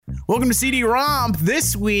Welcome to CD Romp.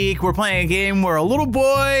 This week we're playing a game where a little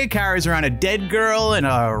boy carries around a dead girl in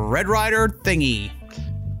a Red Ryder thingy.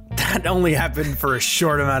 That only happened for a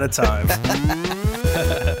short amount of time.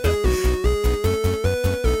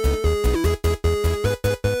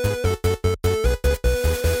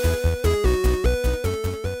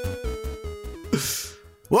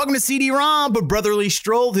 Welcome to CD Romp, a brotherly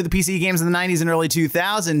stroll through the PC games of the 90s and early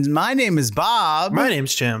 2000s. My name is Bob. My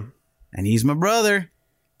name's Jim. And he's my brother.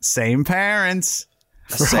 Same parents.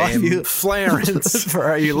 Same Clarence. For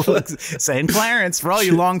all you same Clarence. For all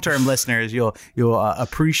you long-term listeners, you'll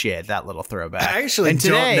appreciate that little throwback. I actually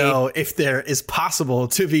don't know if there is possible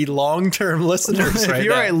to be long-term listeners. If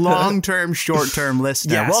you're a long-term, short-term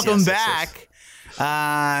listener, yes, welcome yes, back.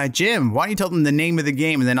 Yes. Jim, why don't you tell them the name of the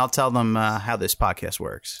game, and then I'll tell them how this podcast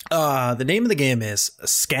works. The name of the game is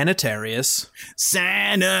Sanitarius.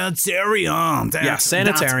 Sanitarium. Yeah,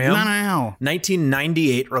 Sanitarium. Now.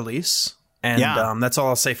 1998 release. And that's all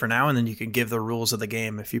I'll say for now, and then you can give the rules of the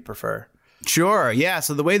game if you prefer. Sure. Yeah.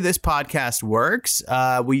 So the way this podcast works,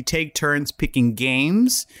 we take turns picking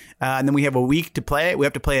games, and then we have a week to play it. We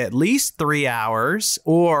have to play at least 3 hours,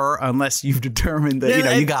 or unless you've determined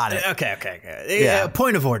that you got it. Okay. Yeah.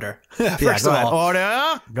 Point of order. First Go of ahead. all,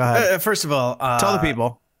 Order. Go ahead. First of all, tell the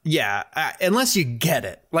people. Yeah, unless you get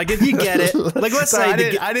it. Like, if you get it, like, let's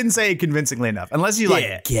say... I didn't say it convincingly enough. Unless you,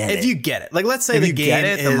 get it. If you get it. Like, let's say the game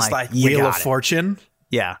is, like Wheel of Fortune.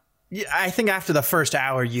 Yeah. I think after the first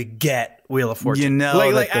hour, you get Wheel of Fortune. You know,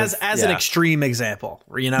 like as an extreme example.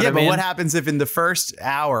 You know what I mean? But what happens if in the first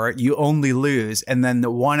hour you only lose, and then the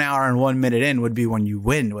 1 hour and 1 minute in would be when you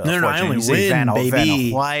win Wheel of Fortune? No, I only win,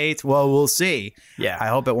 baby. White. Well, we'll see. Yeah. I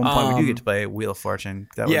hope at one point we do get to play Wheel of Fortune.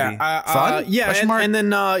 That would be fun. And then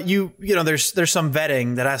you know, there's some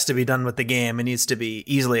vetting that has to be done with the game. It needs to be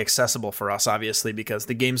easily accessible for us, obviously, because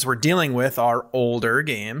the games we're dealing with are older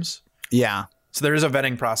games. Yeah. So there is a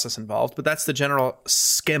vetting process involved, but that's the general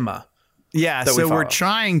schema. Yeah, so we're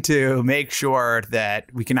trying to make sure that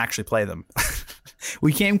we can actually play them.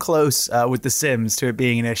 We came close with The Sims to it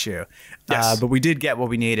being an issue, but we did get what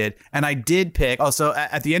we needed. And I did pick, also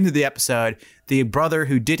at the end of the episode, the brother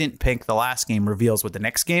who didn't pick the last game reveals what the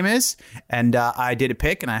next game is. And I did a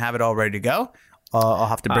pick, and I have it all ready to go. I'll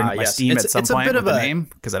have to bring up my Steam at some point with the name,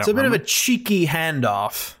 because I don't remember. It's a bit of a cheeky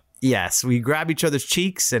handoff. Yes, we grab each other's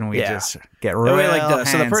cheeks and we just get real handsy.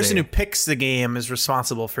 So the person who picks the game is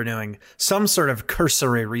responsible for doing some sort of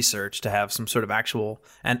cursory research to have some sort of actual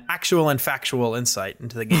and factual insight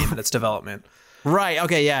into the game and its development. Right.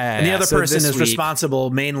 Okay. Yeah. And the other person is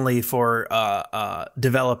responsible mainly for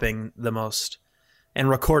developing the most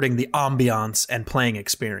and recording the ambiance and playing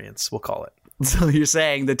experience, we'll call it. So you're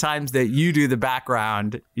saying the times that you do the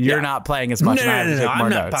background, you're not playing as much. No,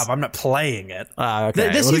 I'm not, Bob. I'm not playing it.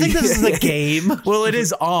 Okay. You think this is a game? Well, it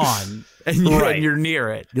is on, and you're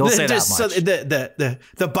near it. You'll say that much. So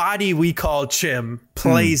the body we call Chim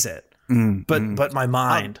plays it, but my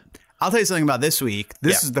mind. I'll tell you something about this week.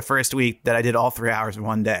 This is the first week that I did all 3 hours in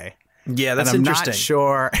one day. Yeah, that's and I'm interesting. Not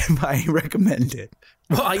sure if I recommend it.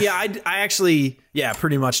 Well, yeah, I actually,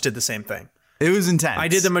 pretty much did the same thing. It was intense. I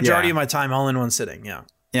did the majority of my time all in one sitting. Yeah.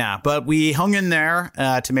 Yeah. But we hung in there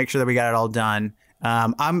to make sure that we got it all done.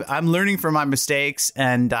 I'm learning from my mistakes,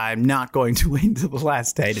 and I'm not going to wait until the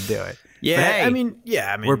last day to do it. Yeah. But hey, I mean,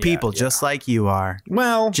 we're people just like you are.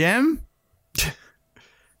 Well, Jim?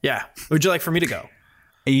 Yeah. Would you like for me to go?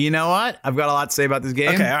 You know what? I've got a lot to say about this game.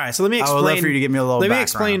 Okay. All right. So let me explain. I would love for you to give me a little background. Let me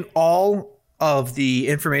explain all of the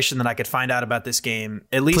information that I could find out about this game,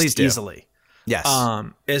 at least easily. Yes.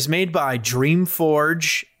 Is made by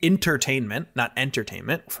Dreamforge Entertainment, not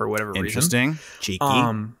entertainment, for whatever reason. Interesting. Cheeky.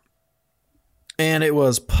 And it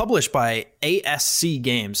was published by ASC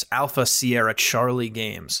Games, Alpha Sierra Charlie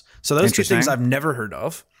Games. So those two things I've never heard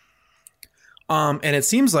of. And it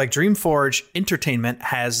seems like Dreamforge Entertainment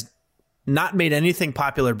has not made anything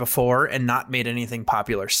popular before and not made anything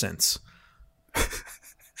popular since.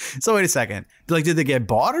 So wait a second. Did they get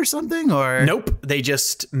bought or something? Or nope, they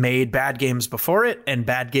just made bad games before it and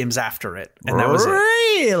bad games after it, and that was it.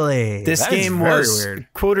 Really? This game was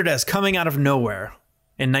quoted as coming out of nowhere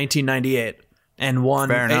in 1998 and won.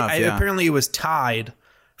 Fair enough, apparently, it was tied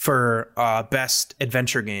for best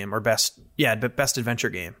adventure game or best adventure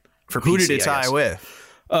game for PC. Who did it tie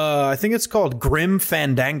with? I think it's called Grim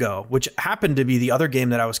Fandango, which happened to be the other game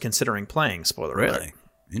that I was considering playing. Spoiler alert.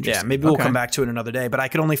 Yeah, maybe we'll come back to it another day, but I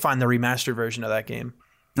could only find the remastered version of that game.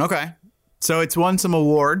 Okay. So it's won some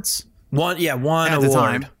awards. One award. At the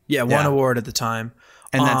time. Yeah, one award at the time.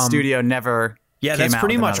 And that studio never came that's out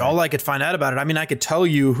pretty with much another. all I could find out about it. I mean, I could tell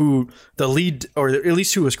you who the lead, or at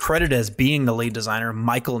least who was credited as being the lead designer,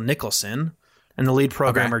 Michael Nicholson. and the lead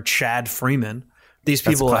programmer Chad Freeman. These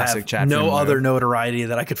people have no other notoriety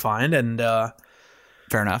that I could find, and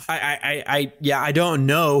fair enough. I don't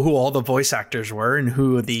know who all the voice actors were and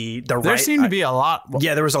who there seemed to be a lot.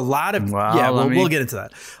 Yeah, there was a lot of. We'll get into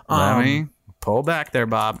that. Let me pull back there,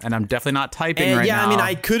 Bob, and I'm definitely not typing right now. Yeah, I mean,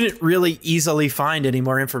 I couldn't really easily find any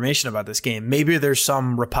more information about this game. Maybe there's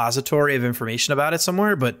some repository of information about it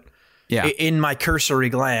somewhere, but in my cursory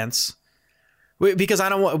glance, because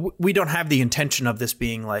we don't have the intention of this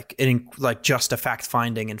being like just a fact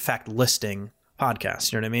finding and fact listing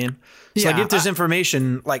podcast. You know what I mean? So if there's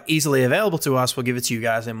information like easily available to us, we'll give it to you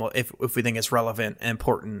guys, and if we think it's relevant and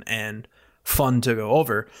important and fun to go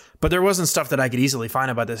over. But there wasn't stuff that I could easily find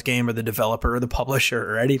about this game or the developer or the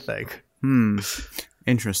publisher or anything.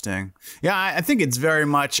 Interesting. Yeah, I think it's very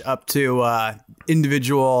much up to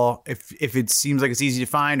individual. If it seems like it's easy to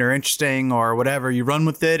find or interesting or whatever, you run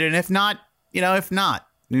with it, and if not,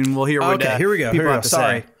 and we'll hear what here we go. People have to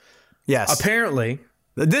say. Yes. Apparently.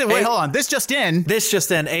 Wait, hold on. This just in.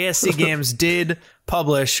 ASC Games did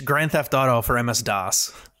publish Grand Theft Auto for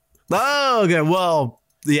MS-DOS. Oh, okay. Well,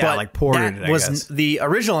 yeah, but ported it, I guess. The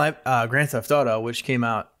original Grand Theft Auto, which came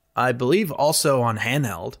out, I believe, also on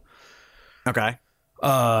handheld. Okay.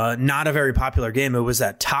 Not a very popular game. It was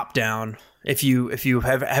that top-down. If you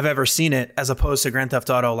have ever seen it, as opposed to Grand Theft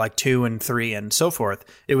Auto like 2 and 3 and so forth,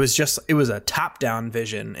 it was a top-down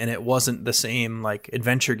vision, and it wasn't the same like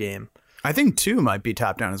adventure game. I think 2 might be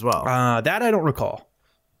top-down as well. That I don't recall.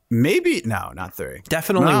 Maybe not 3.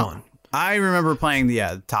 Definitely 1. I remember playing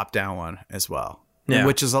the top-down one as well. Yeah.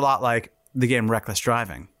 Which is a lot like the game Reckless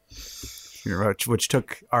Driving, which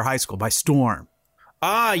took our high school by storm.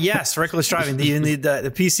 Yes, Reckless Driving,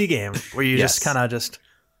 the PC game where you just kind of just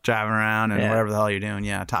driving around and whatever the hell you're doing.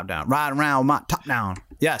 Yeah, top down, riding around, top down.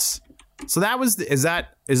 Yes. So that was. Is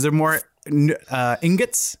there more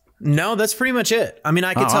ingots? No, that's pretty much it. I mean,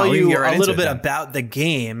 I could tell you a little bit about the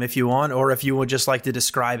game if you want, or if you would just like to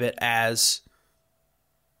describe it as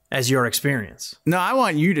your experience. No, I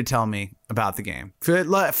want you to tell me about the game.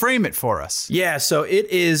 Frame it for us. Yeah, so it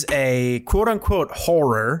is a quote-unquote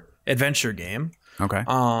horror adventure game. Okay.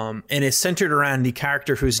 And it's centered around the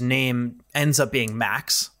character whose name ends up being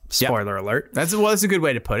Max. Spoiler alert. That's a good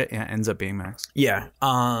way to put it. Yeah, ends up being Max. Yeah.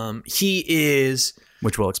 He is...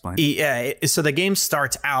 Which we'll explain. So the game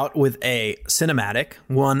starts out with a cinematic,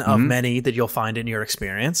 one of many that you'll find in your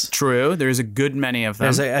experience. True. There's a good many of them.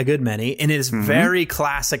 There's a good many. And it is very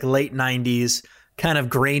classic late 90s, kind of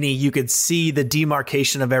grainy. You could see the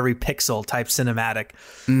demarcation of every pixel type cinematic.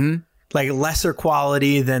 Like lesser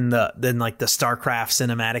quality than the StarCraft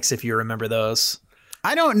cinematics, if you remember those.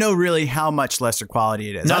 I don't know really how much lesser quality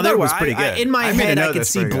it is. No, that was pretty good. In my head, I could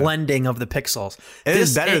see blending of the pixels. It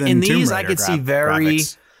is better than in Tomb these. Raider I could see very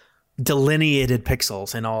delineated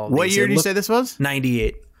pixels in all of these. What year did you say this was?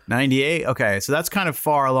 98. 98? Okay, so that's kind of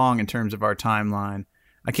far along in terms of our timeline.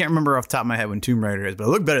 I can't remember off the top of my head when Tomb Raider is, but it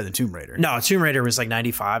looked better than Tomb Raider. No, Tomb Raider was like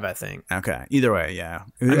 95, I think. Okay. Either way, yeah.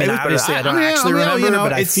 I mean, obviously, I don't actually remember,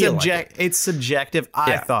 but I feel like it's subjective.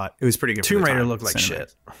 I thought it was pretty good. Tomb Raider looked like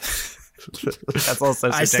shit. That's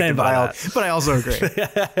also subjective. I stand by that. But I also agree.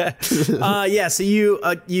 So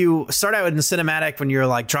you start out in the cinematic when you're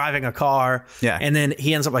like driving a car, and then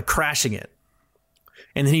he ends up like crashing it.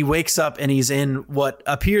 And then he wakes up and he's in what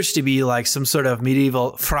appears to be like some sort of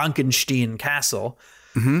medieval Frankenstein castle.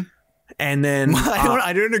 And then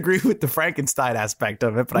I don't agree with the Frankenstein aspect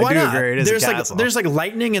of it, but I do agree it is a castle. There's like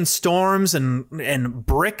lightning and storms and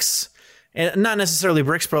bricks. And not necessarily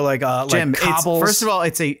bricks, but like Jim, cobbles. First of all,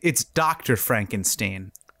 it's Dr.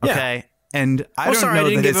 Frankenstein. Okay. And I don't know I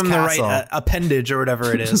didn't that give him castle. the right appendage or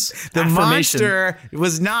whatever it is. The monster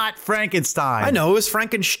was not Frankenstein. I know, it was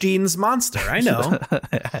Frankenstein's monster. I know.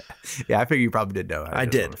 Yeah, I figure you probably did know. I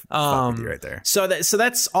did. Right there. So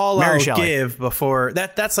that's all Mary I'll Shelley. give before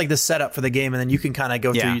that's like the setup for the game, and then you can kind of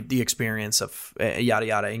go through the experience of yada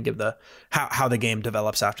yada and give the how the game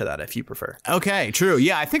develops after that if you prefer. Okay, true.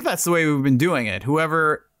 Yeah, I think that's the way we've been doing it.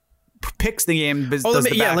 Whoever picks the game, does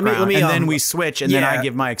the background, and then we switch, and then I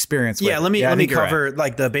give my experience. Let me cover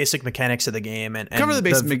like the basic mechanics of the game and cover the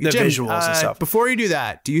basic the visuals and stuff. Before you do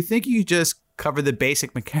that, do you think you just cover the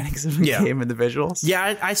basic mechanics of the game and the visuals?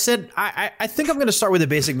 Yeah, I said I think I'm going to start with the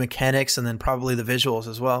basic mechanics and then probably the visuals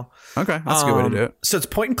as well. Okay, that's a good way to do it. So it's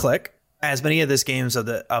point and click, as many of these games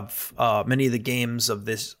many of the games of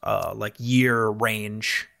this like year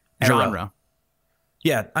range genre.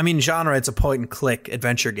 Yeah, I mean genre. It's a point and click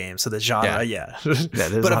adventure game, so the genre,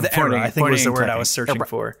 but of the era, I think was the word I was searching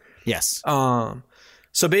for. Yes.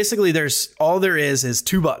 So basically, there is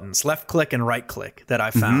two buttons, left click and right click, that I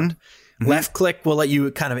found. Left click will let you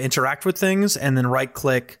kind of interact with things, and then right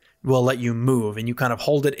click will let you move, and you kind of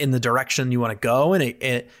hold it in the direction you want to go,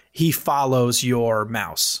 and he follows your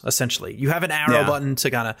mouse. Essentially, you have an arrow button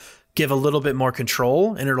to kind of give a little bit more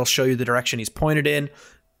control, and it'll show you the direction he's pointed in.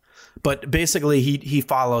 But basically, he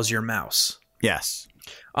follows your mouse. Yes.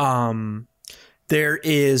 There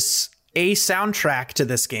is a soundtrack to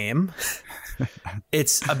this game.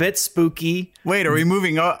 It's a bit spooky. Wait, are we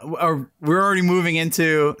moving? We're already moving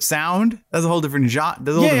into sound? That's a whole different genre.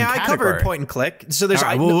 Yeah, I covered point and click. So there's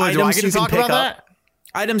items you can pick up.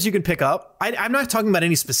 Items you can pick up. I'm not talking about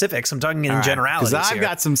any specifics. I'm talking in generalities. Because I've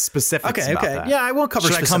got some specifics. Okay. That. Yeah, I won't cover.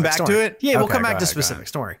 Should specifics. I come back to it? Yeah, we'll come back to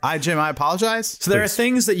specifics. Don't worry. Jim, I apologize. So there are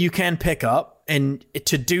things that you can pick up, and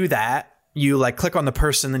to do that, you like click on the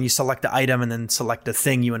person, then you select the item, and then select the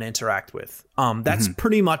thing you want to interact with. That's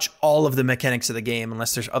pretty much all of the mechanics of the game,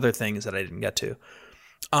 unless there's other things that I didn't get to.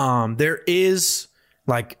 There is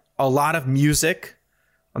like a lot of music.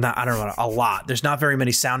 I don't know, a lot. There's not very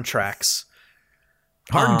many soundtracks.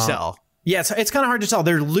 Hard to tell. Yeah, it's kind of hard to tell.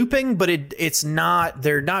 They're looping, but it's not.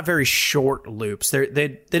 They're not very short loops.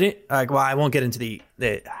 They didn't like. Well, I won't get into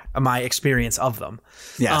my experience of them.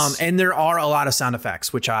 Yes, and there are a lot of sound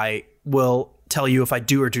effects, which I will tell you if I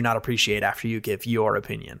do or do not appreciate after you give your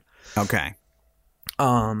opinion. Okay.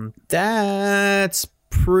 That's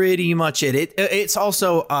pretty much it. It's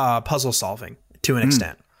also puzzle solving to an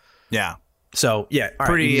extent. Yeah. So yeah,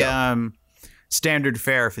 pretty standard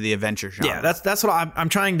fare for the adventure genre. Yeah, that's what I'm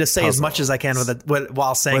trying to say as much as I can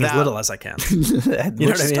while saying as little as I can. You know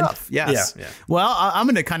what I mean? Tough. Yes. Yeah. Well, I'm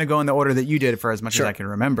going to kind of go in the order that you did for as much as I can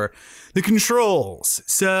remember. The controls.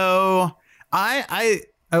 So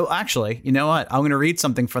Oh, actually, you know what? I'm going to read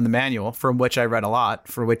something from the manual, from which I read a lot,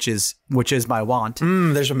 which is my want.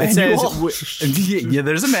 There's a manual. Yeah,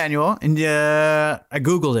 there's a manual, and I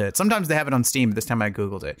Googled it. Sometimes they have it on Steam, but this time I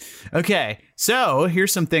Googled it. Okay, so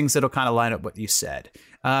here's some things that'll kind of line up what you said.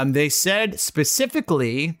 They said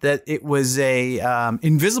specifically that it was a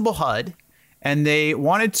invisible HUD, and they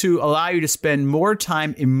wanted to allow you to spend more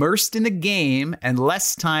time immersed in the game and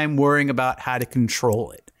less time worrying about how to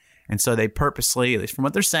control it. And so they purposely, at least from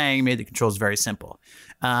what they're saying, made the controls very simple.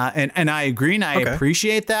 And I agree, and I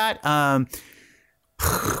appreciate that.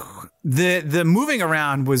 The moving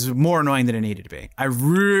around was more annoying than it needed to be. I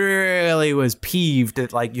really was peeved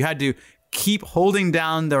that like you had to keep holding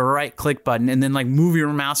down the right click button and then like move your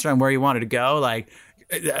mouse around where you wanted to go. Like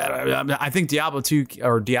I think Diablo 2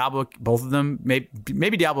 or Diablo, both of them,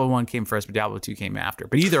 maybe Diablo 1 came first, but Diablo 2 came after.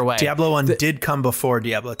 But either way, Diablo 1 did come before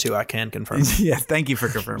Diablo 2. I can confirm. Yeah, thank you for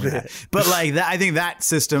confirming that. But like that, I think that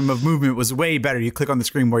system of movement was way better. You click on the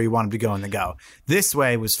screen where you wanted to go and then go. This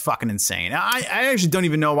way was fucking insane. I actually don't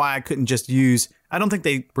even know why I couldn't just use. I don't think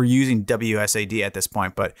they were using WSAD at this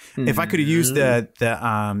point, but if I could have used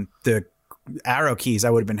the arrow keys, I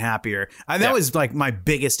would have been happier. That was like my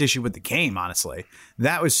biggest issue with the game, honestly.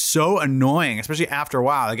 That was so annoying, especially after a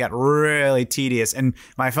while. It got really tedious, and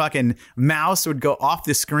my fucking mouse would go off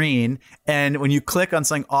the screen, and when you click on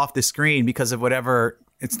something off the screen because of whatever,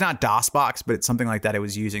 it's not DOSBox, but it's something like that it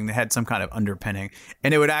was using. They had some kind of underpinning,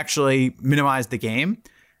 and it would actually minimize the game.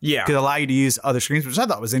 Yeah. Could allow you to use other screens, which I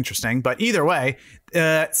thought was interesting. But either way,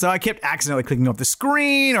 so I kept accidentally clicking off the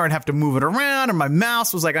screen, or I'd have to move it around, or my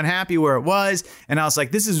mouse was like unhappy where it was. And I was like,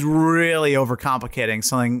 this is really overcomplicating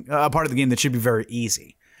something, a part of the game that should be very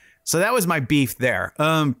easy. So that was my beef there.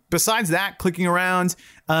 Besides that, clicking around.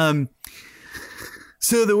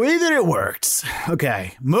 So the way that it works,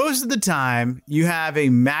 okay, most of the time you have a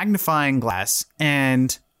magnifying glass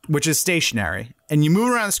which is stationary, and you move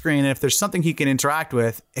around the screen, and if there's something he can interact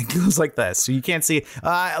with, it goes like this. So you can't see.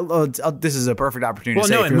 This is a perfect opportunity. Well,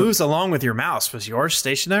 no, it moves along with your mouse. Was yours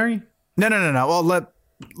stationary? No. Well,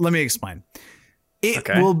 let me explain. It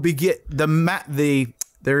will begin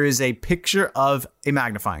there is a picture of a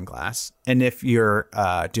magnifying glass. And if you're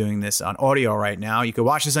doing this on audio right now, you can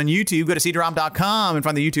watch this on YouTube. Go to cdrom.com and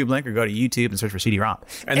find the YouTube link, or go to YouTube and search for CD-ROM.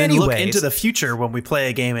 And then look into the future when we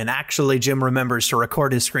play a game and actually Jim remembers to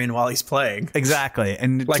record his screen while he's playing. Exactly.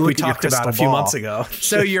 And like we talked about a few months ago.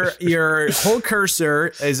 So your whole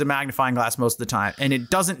cursor is a magnifying glass most of the time, and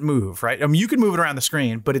it doesn't move, right? I mean, you can move it around the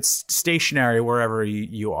screen, but it's stationary wherever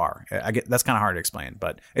you are. That's kind of hard to explain,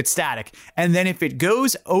 but it's static. And then if it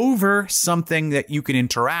goes over something that you can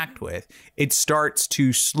interact with, it starts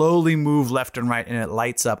to slowly move left and right, and it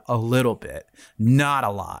lights up a little bit, not a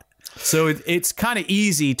lot. So it's kind of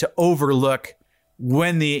easy to overlook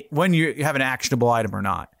when you have an actionable item or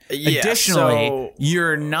not. Yeah, additionally,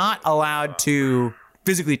 you're not allowed to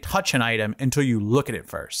physically touch an item until you look at it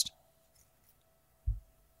first.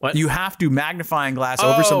 What? You have to magnifying glass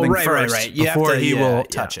over something first right. before he will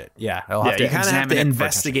touch it. Yeah, he'll have to you kind of have to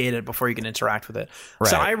investigate it before you can interact with it. Right.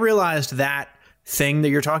 So I realized that thing that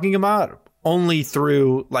you're talking about only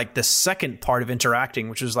through like the second part of interacting,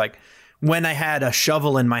 which is like when I had a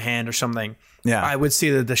shovel in my hand or something. Yeah, I would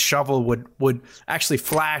see that the shovel would actually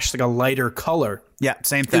flash like a lighter color. Yeah,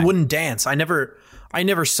 same thing. It wouldn't dance. I never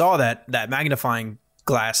saw that magnifying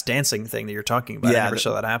glass dancing thing that you're talking about. I never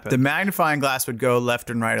saw that happen. The magnifying glass would go left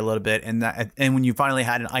and right a little bit, and when you finally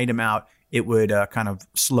had an item out, it would kind of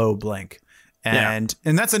slow blink. And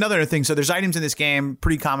that's another thing. So there's items in this game,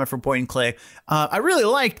 pretty common for point and click. I really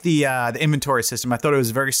liked the inventory system. I thought it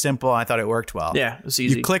was very simple. I thought it worked well. Yeah, it was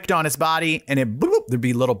easy. You clicked on his body, and there'd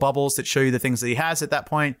be little bubbles that show you the things that he has at that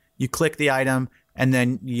point. You click the item, and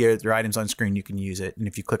then your item's on screen. You can use it. And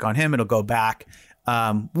if you click on him, it'll go back.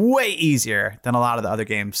 Way easier than a lot of the other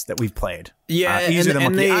games that we've played. Yeah, easier than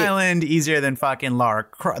Monkey Island, easier than fucking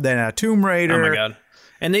Tomb Raider. Oh my god!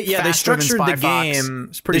 And they structured the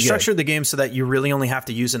game. They structured the game so that you really only have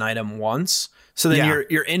to use an item once. So then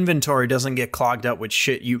your inventory doesn't get clogged up with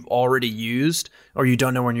shit you've already used, or you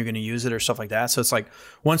don't know when you're going to use it, or stuff like that. So it's like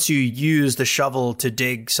once you use the shovel to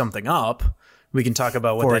dig something up, we can talk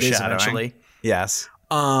about what that is eventually. Yes.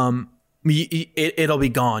 It'll be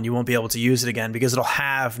gone. You won't be able to use it again because it'll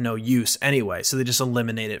have no use anyway. So they just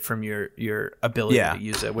eliminate it from your ability to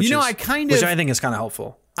use it. Which I think is kind of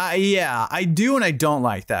helpful. I do, and I don't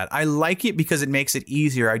like that. I like it because it makes it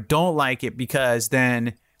easier. I don't like it because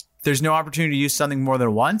then there's no opportunity to use something more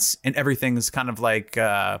than once, and everything is kind of like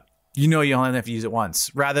you only have to use it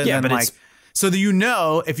once, rather than like so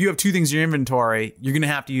that if you have two things in your inventory, you're gonna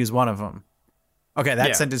have to use one of them. Okay,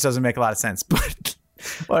 that sentence doesn't make a lot of sense, but.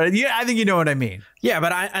 Well, yeah, I think you know what I mean. Yeah,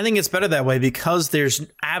 but I think it's better that way because there's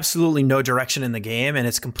absolutely no direction in the game and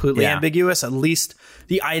it's completely ambiguous. At least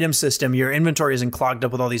the item system, your inventory isn't clogged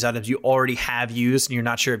up with all these items you already have used and you're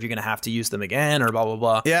not sure if you're going to have to use them again or blah, blah,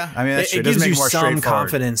 blah. Yeah, I mean, that's true. It gives you some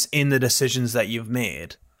confidence in the decisions that you've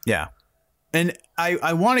made. Yeah. And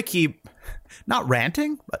I want to keep not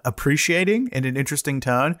ranting, but appreciating in an interesting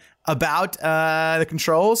tone about the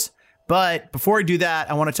controls. But before I do that,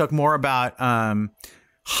 I want to talk more about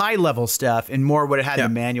high level stuff and more what it had in the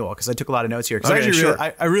manual, because I took a lot of notes here.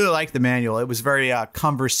 Because I really liked the manual. It was very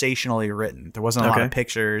conversationally written. There wasn't a lot of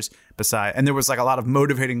pictures and there was like a lot of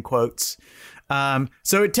motivating quotes.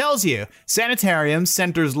 So it tells you Sanitarium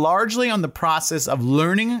centers largely on the process of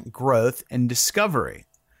learning, growth, and discovery.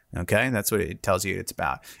 Okay, that's what it tells you it's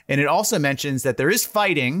about. And it also mentions that there is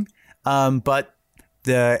fighting, but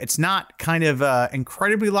it's not kind of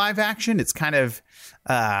incredibly live action. It's kind of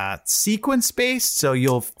sequence based. So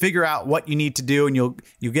you'll figure out what you need to do, and you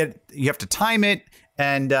have to time it.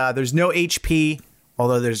 And there's no HP,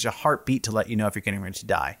 although there's a heartbeat to let you know if you're getting ready to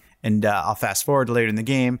die. And I'll fast forward to later in the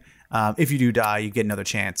game. If you do die, you get another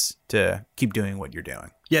chance to keep doing what you're doing.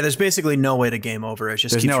 Yeah, there's basically no way to game over. It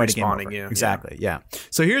just keeps respawning you. Exactly. Yeah.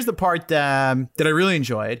 So here's the part that I really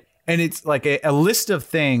enjoyed, and it's like a list of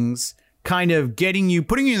things. Kind of putting you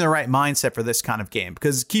in the right mindset for this kind of game.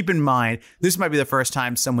 Because keep in mind, this might be the first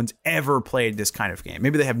time someone's ever played this kind of game.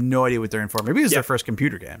 Maybe they have no idea what they're in for. Maybe it's their first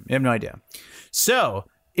computer game. You have no idea. So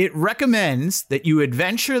it recommends that you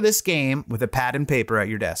adventure this game with a pad and paper at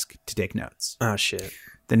your desk to take notes. Oh, shit.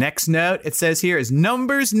 The next note it says here is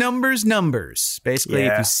numbers, numbers, numbers. Basically,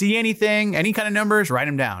 if you see anything, any kind of numbers, write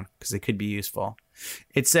them down because they could be useful.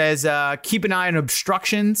 It says keep an eye on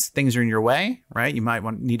obstructions. Things are in your way, right? You might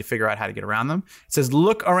need to figure out how to get around them. It says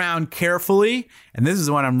look around carefully. And this is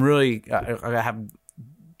one I'm really I have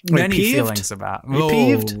many feelings about. You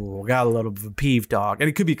peeved? Got a little bit of a peeved dog. And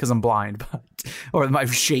it could be because I'm blind or my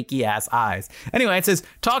shaky ass eyes. Anyway, it says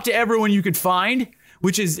talk to everyone you could find,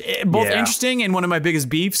 which is both interesting and one of my biggest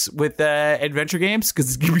beefs with adventure games because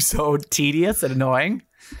it's going to be so tedious and annoying.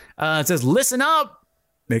 It says listen up.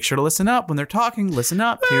 Make sure to listen up when they're talking. Listen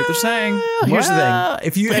up. Hear what they're saying. Here's the thing.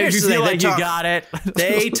 If you feel like you got it.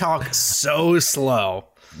 They talk so slow.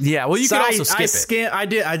 Yeah. Well, you can also skip it. I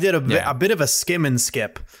did a bit of a skim and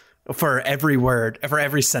skip for every word, for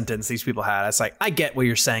every sentence these people had. It's like, I get what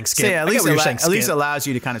you're saying, skip. So yeah, at least it allows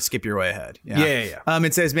you to kind of skip your way ahead. Yeah.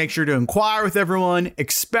 It says make sure to inquire with everyone,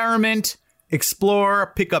 experiment,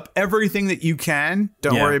 explore, pick up everything that you can.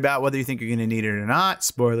 Don't worry about whether you think you're going to need it or not.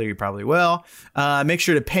 Spoiler, you probably will. Make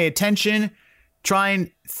sure to pay attention. Try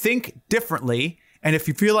and think differently. And if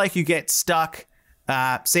you feel like you get stuck,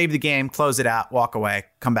 save the game, close it out, walk away,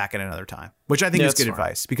 come back at another time. Which I think is good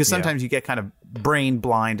advice. Because sometimes you get kind of brain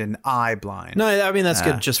blind and eye blind. No, I mean, that's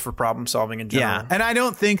good just for problem solving in general. Yeah, and I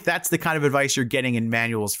don't think that's the kind of advice you're getting in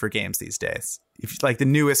manuals for games these days. if like the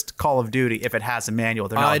newest Call of Duty, if it has a manual.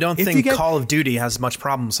 I don't think Call of Duty has much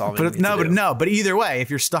problem solving. But either way, if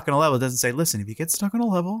you're stuck in a level, it doesn't say, listen, if you get stuck in a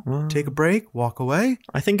level, take a break, walk away.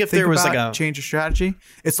 I think if there was like a change of strategy,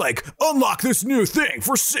 it's like, unlock this new thing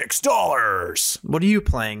for $6. What are you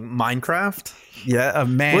playing? Minecraft? Yeah, a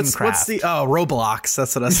Minecraft. What's the Roblox?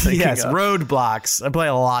 That's what I was thinking. Yes, Roadblocks. I play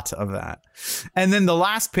a lot of that. And then the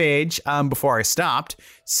last page, before I stopped,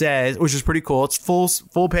 says, which is pretty cool. It's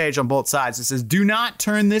full page on both sides. It says, do not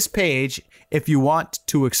turn this page if you want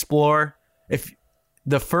to explore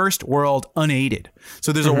the first world unaided.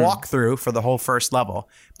 So there's a walkthrough for the whole first level,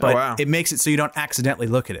 but it makes it so you don't accidentally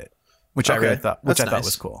look at it, which I really thought, thought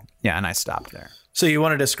was cool. Yeah, and I stopped there. So you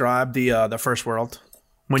want to describe the first world?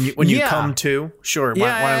 When you come to, sure.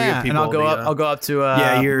 Why don't we give people? And I'll go up to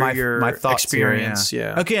your my thoughts experience.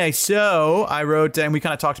 Here, yeah. Okay, so I wrote and we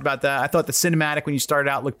kind of talked about that. I thought the cinematic when you started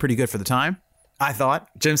out looked pretty good for the time. I thought.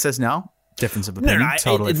 Jim says no. Difference of opinion.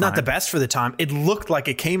 It's not the best for the time. It looked like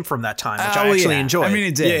it came from that time, which I actually enjoyed. I mean,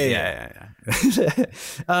 it did. Yeah.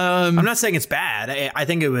 I'm not saying it's bad. I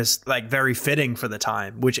think it was like very fitting for the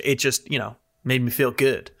time, which it just made me feel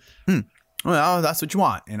good. Well, that's what you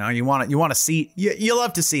want. You want to see. You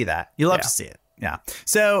love to see that. You love to see it. Yeah.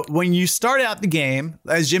 So when you start out the game,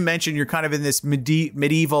 as Jim mentioned, you're kind of in this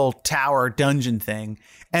medieval tower dungeon thing.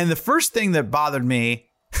 And the first thing that bothered me,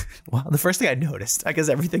 well, the first thing I noticed, I guess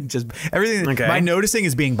everything. My noticing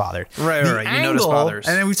is being bothered. Right. You notice bothers.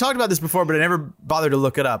 And then we've talked about this before, but I never bothered to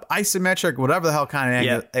look it up. Isometric, whatever the hell kind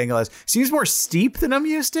of angle is, seems more steep than I'm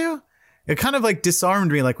used to. It kind of like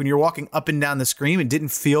disarmed me, like when you're walking up and down the screen, it didn't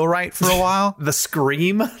feel right for a while. The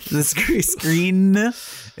screen?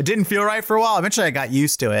 It didn't feel right for a while. Eventually I got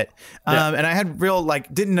used to it. And I had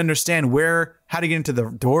didn't understand how to get into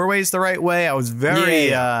the doorways the right way. I was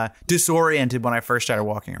very disoriented when I first started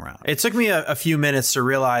walking around. It took me a few minutes to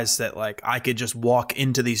realize that like I could just walk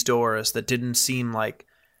into these doors that didn't seem like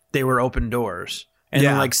they were open doors. And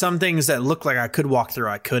then, like some things that looked like I could walk through,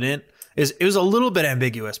 I couldn't. It was a little bit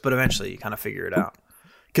ambiguous, but eventually you kind of figure it out.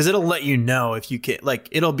 Because it'll let you know if you can't, like,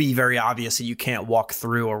 it'll be very obvious that you can't walk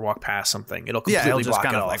through or walk past something. It'll completely block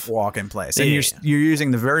it off. Like walk in place. And you're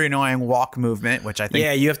using the very annoying walk movement, which I think.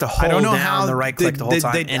 Yeah, you have to hold down the right click the whole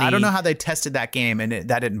time. I don't know how they tested that game, and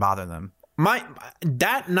that didn't bother them.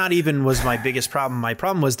 That not even was my biggest problem. My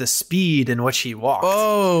problem was the speed in which he walked.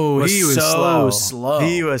 Oh, he was so slow.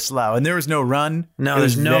 He was slow, and there was no run. No,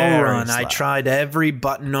 there's no run. Slow. I tried every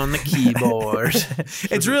button on the keyboard.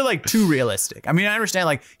 It's really like too realistic. I mean, I understand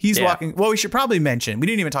like he's walking. Well, we should probably mention we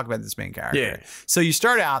didn't even talk about this main character. Yeah. So you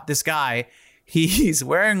start out this guy. He's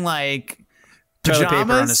wearing like toilet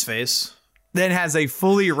paper on his face. Then has a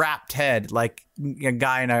fully wrapped head, like a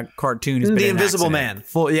guy in a cartoon. The Invisible Man.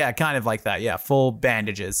 Kind of like that. Yeah, full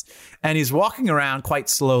bandages. And he's walking around quite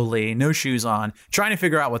slowly, no shoes on, trying to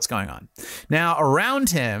figure out what's going on. Now, around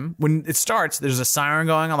him, when it starts, there's a siren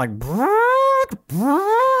going on, like,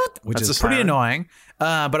 which is pretty annoying.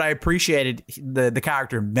 But I appreciated the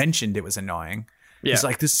character mentioned it was annoying. Yeah. It's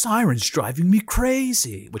like, the siren's driving me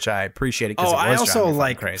crazy, which I appreciated. I also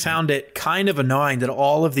found it kind of annoying that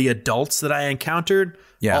all of the adults that I encountered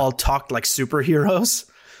all talked like superheroes.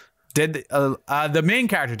 Did the main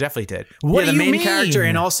character definitely did? The main character,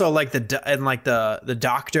 and also like the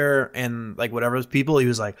doctor and like whatever people. He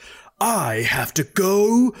was like, I have to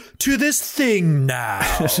go to this thing now.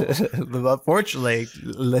 Unfortunately,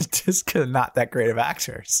 just not that great of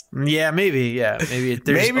actors. Yeah, maybe. Maybe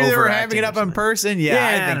they were having it up in person.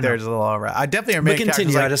 I think there's a little over. I definitely are making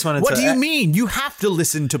characters. I just wanted what do you mean? You have to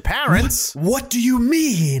listen to parents. What do you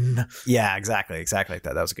mean? Yeah, exactly like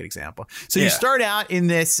that. That was a good example. So you start out in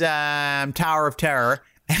this Tower of Terror.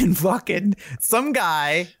 And fucking some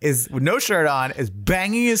guy is with no shirt on is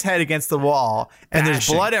banging his head against the wall, and there's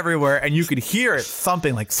blood everywhere, and you could hear it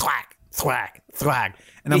thumping like thwack, thwack, thwack.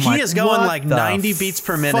 And he is going like 90 beats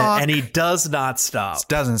per minute, and he does not stop.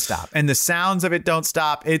 Doesn't stop, and the sounds of it don't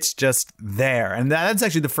stop. It's just there, and that's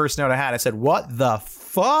actually the first note I had. I said, "What the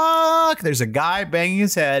fuck?" There's a guy banging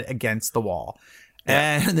his head against the wall.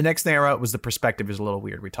 Yeah. And the next thing I wrote was the perspective is a little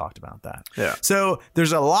weird. We talked about that. Yeah. So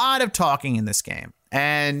there's a lot of talking in this game.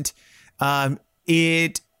 And when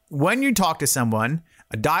you talk to someone,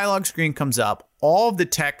 a dialogue screen comes up, all of the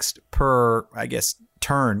text per, I guess,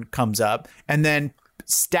 turn comes up, and then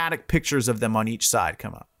static pictures of them on each side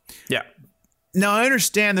come up. Yeah. Now, I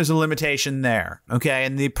understand there's a limitation there, okay?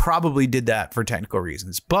 And they probably did that for technical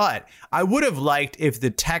reasons. But I would have liked if the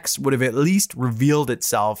text would have at least revealed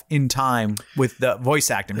itself in time with the voice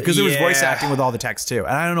acting. Because there was voice acting with all the text, too.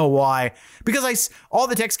 And I don't know why. Because all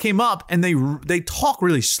the text came up, and they talk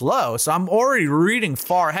really slow. So I'm already reading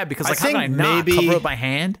far ahead. Because, like, how can I not cover it by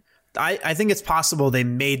hand? I think it's possible they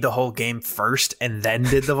made the whole game first and then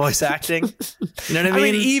did the voice acting. You know what I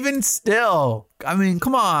mean? Even still,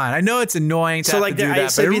 come on. I know it's annoying to have to do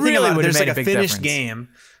that, but it really would have made a big difference. There's like a finished game.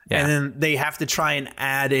 Yeah. And then they have to try and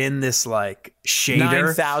add in this like shader.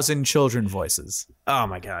 9,000 children voices. Oh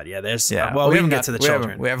my god, yeah. There's we haven't got to the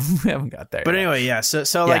children. We haven't got there. But anyway, yeah.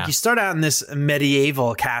 So like you start out in this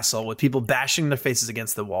medieval castle with people bashing their faces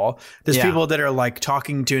against the wall. There's people that are like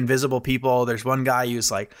talking to invisible people. There's one guy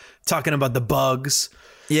who's like talking about the bugs.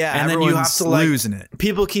 Yeah, and then you have to like losing it.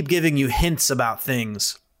 People keep giving you hints about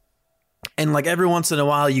things. And like every once in a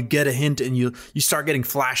while you get a hint and you start getting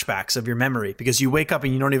flashbacks of your memory because you wake up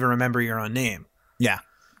and you don't even remember your own name. Yeah.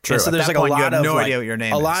 True. And so there's like a lot of idea what your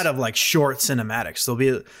name is. A lot of like short cinematics. There'll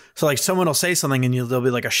be like someone will say something and there'll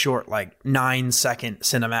be like a short like 9-second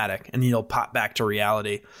cinematic and you'll pop back to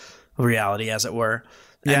reality as it were.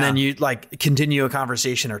 And then you like continue a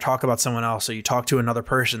conversation or talk about someone else. So you talk to another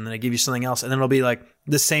person, then they give you something else, and then it'll be like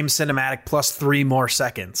the same cinematic plus 3 more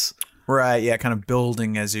seconds. Right, yeah, kind of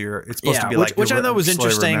building as it's supposed to be which I thought was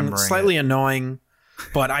interesting, slightly annoying,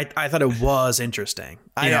 but I thought it was interesting.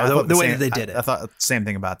 The way that they did it. I thought the same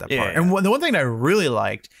thing about that part. And the one thing I really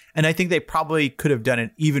liked, and I think they probably could have done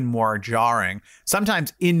it even more jarring,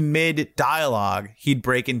 sometimes in mid-dialogue, he'd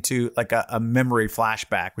break into like a memory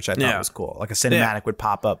flashback, which I thought was cool. Like a cinematic would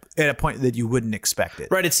pop up at a point that you wouldn't expect it.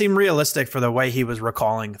 Right, it seemed realistic for the way he was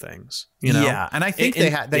recalling things. You know? Yeah, and I think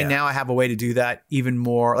they now have a way to do that even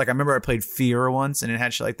more. Like I remember I played Fear once, and it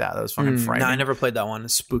had shit like that. That was fucking frightening. No, I never played that one.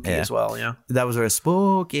 It's spooky as well. Yeah, that was very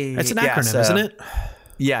spooky. It's an acronym, isn't it?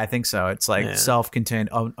 Yeah, I think so. It's like self-contained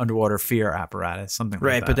underwater fear apparatus, something like that.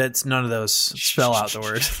 Right, but that's none of those spell out the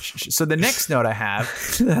word. So the next note I have,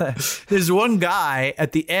 there's one guy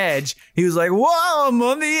at the edge. He was like, "Whoa, I'm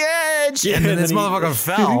on the edge!" Yeah, and then this motherfucker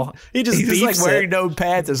fell. He just like wearing no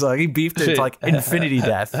pants. It's like he beefed it to like infinity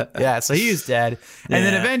death. Yeah, so he was dead. And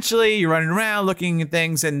then eventually you're running around looking at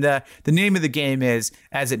things, and the name of the game is,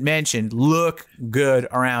 as it mentioned, look good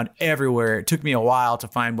around everywhere. It took me a while to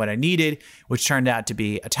find what I needed, which turned out to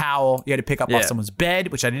be a towel. You had to pick up off someone's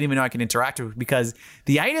bed, which I didn't even know I could interact with because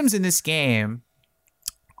the items in this game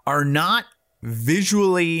are not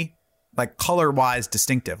visually like color-wise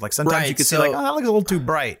distinctive. Like sometimes you can see like, oh, that looks a little too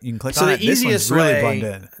bright. You can click on it. This one's really blend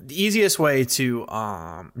in. The easiest way to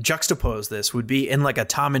juxtapose this would be in like a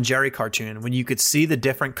Tom and Jerry cartoon when you could see the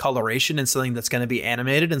different coloration in something that's going to be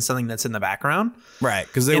animated and something that's in the background. Right,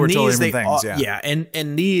 because they were totally different things.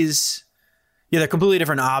 And these, they're completely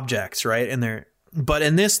different objects, right? And but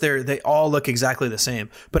in this, they all look exactly the same.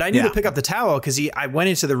 But I knew to pick up the towel because I went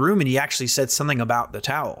into the room and he actually said something about the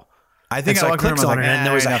towel. I think I clicked on it and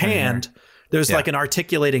there was a hand. There's like an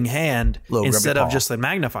articulating hand instead of just the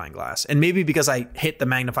magnifying glass. And maybe because I hit the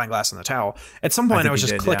magnifying glass on the towel, at some point I was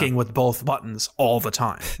just clicking with both buttons all the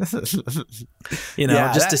time. Just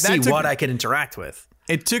to see what I could interact with.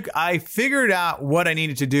 I figured out what I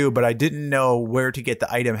needed to do, but I didn't know where to get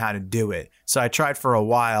the item, how to do it. So I tried for a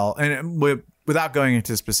while, and without going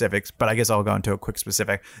into specifics, but I guess I'll go into a quick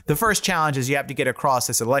specific. The first challenge is you have to get across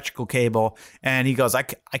this electrical cable, and he goes, I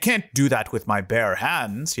can't do that with my bare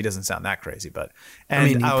hands. He doesn't sound that crazy, but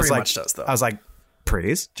he pretty much does, though. I was like,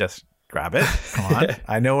 please, just grab it. Come on.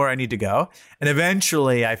 I know where I need to go. And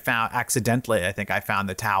eventually I found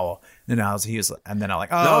the towel. And then I'm like,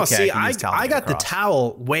 oh, okay. I got the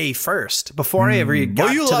towel way first before I ever got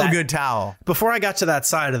to you love a good towel. Before I got to that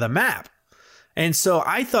side of the map. And so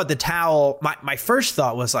I thought the towel, my first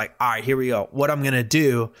thought was like, all right, here we go. What I'm going to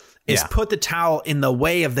do is put the towel in the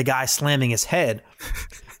way of the guy slamming his head.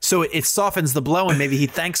 So it softens the blow and maybe he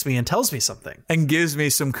thanks me and tells me something. And gives me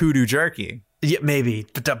some kudu jerky. Yeah, maybe.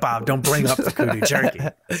 Bob, don't bring up the kudu jerky.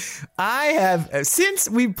 I have, since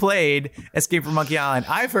we played Escape from Monkey Island,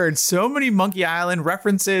 I've heard so many Monkey Island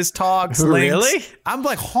references, talks, links. Really? I'm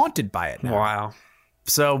like haunted by it now. Wow.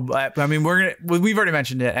 So, I mean, we've already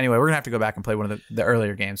mentioned it. Anyway, we're going to have to go back and play one of the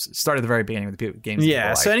earlier games. Start at the very beginning of the games.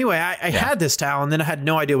 Yeah. So anyway, I had this towel and then I had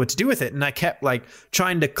no idea what to do with it. And I kept like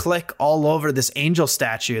trying to click all over this angel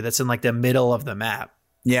statue that's in like the middle of the map.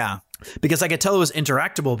 Yeah. Because I could tell it was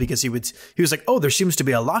interactable because he was like, oh, there seems to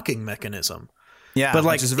be a locking mechanism. Yeah. But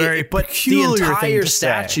like, the entire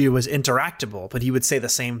statue was interactable, but he would say the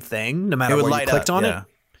same thing no matter where you clicked on it.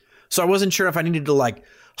 So I wasn't sure if I needed to like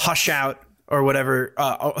hush out or whatever,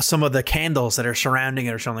 some of the candles that are surrounding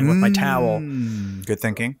it or something with my towel. Good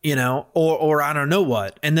thinking. Or I don't know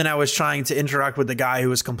what. And then I was trying to interact with the guy who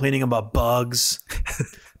was complaining about bugs.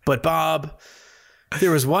 But Bob,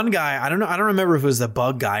 There was one guy, I don't remember if it was the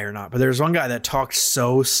bug guy or not, but there was one guy that talked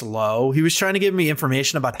so slow. He was trying to give me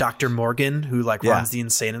information about Dr. Morgan, who like runs the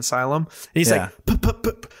insane asylum. And he's like,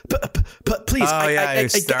 please, I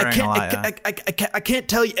can't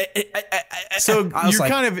tell you. So you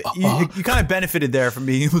kind of benefited there from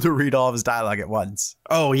being able to read all of his dialogue at once.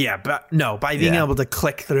 Oh yeah, but no, by being able to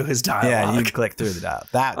click through his dialogue. Yeah, you can click through the dialogue.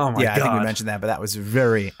 I think we mentioned that, but that was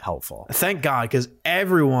very helpful. Thank God, because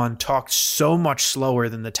everyone talked so much slower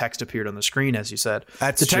than the text appeared on the screen, as you said.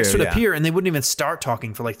 The text would appear and they wouldn't even start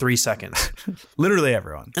talking for like 3 seconds. Literally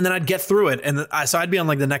everyone. And then I'd get through it, and so I'd be on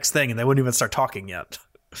like the next thing, and they wouldn't even start talking yet.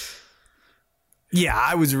 Yeah,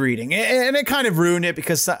 I was reading, and it kind of ruined it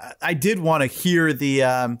because I did want to hear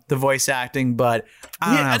the voice acting, but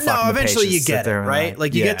I don't know. Eventually you get it, right?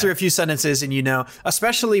 Like you get through a few sentences, and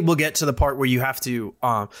especially we'll get to the part where you have to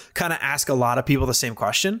kind of ask a lot of people the same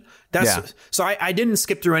question. So I didn't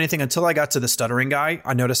skip through anything until I got to the stuttering guy.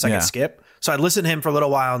 I noticed I could skip, so I'd listen to him for a little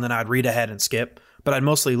while, and then I'd read ahead and skip. But I'd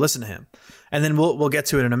mostly listen to him, and then we'll get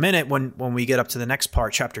to it in a minute when we get up to the next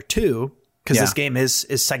part, chapter 2. Because this game is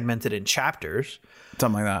segmented in chapters.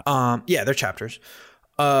 Something like that. Yeah, they're chapters.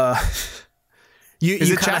 Is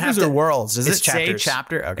it chapters or worlds? Does it say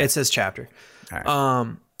chapter? Okay. It says chapter.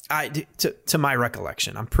 All right. To my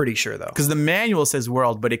recollection, I'm pretty sure though. Because the manual says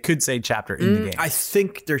world, but it could say chapter in the game. I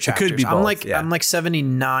think they're chapters. It could be both, I'm like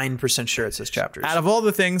 79% sure it says chapters. Out of all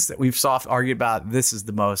the things that we've soft argued about, this is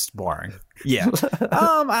the most boring. Yeah.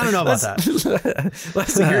 I don't know about that.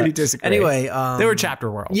 Let's agree to disagree. Anyway, they were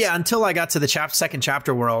chapter worlds. Yeah, until I got to the second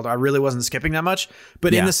chapter world, I really wasn't skipping that much.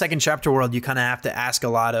 But in the second chapter world, you kind of have to ask a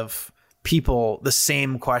lot of people the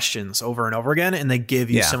same questions over and over again, and they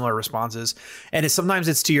give you similar responses. And sometimes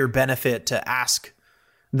it's to your benefit to ask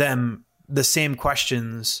them the same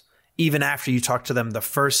questions even after you talk to them the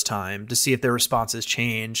first time to see if their responses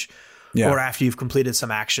change. Or after you've completed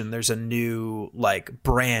some action, there's a new like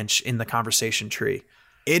branch in the conversation tree.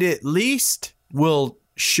 It at least will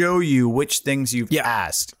show you which things you've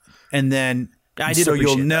asked, and then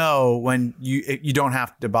you'll know when you don't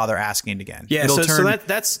have to bother asking it again. Yeah, it'll turn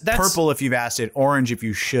that's purple if you've asked it, orange if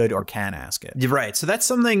you should or can ask it. Right. So that's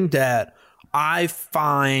something that I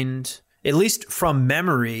find, at least from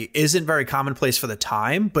memory, isn't very commonplace for the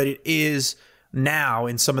time, but it is now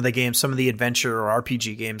in some of the games, some of the adventure or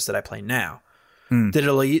RPG games that I play now,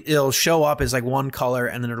 that it'll show up as like one color,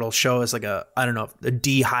 and then it'll show as like a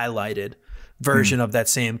de-highlighted version of that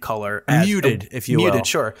same color, muted, if you will. Muted,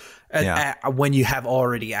 sure. When you have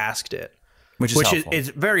already asked it, which is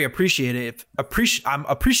very appreciative. I'm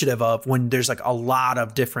appreciative of when there's like a lot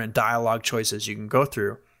of different dialogue choices you can go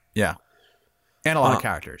through. Yeah, and a lot of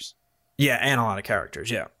characters. Yeah, and a lot of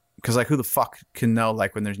Yeah. Because like, who the fuck can know?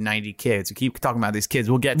 Like, when there's 90 kids, we keep talking about these kids.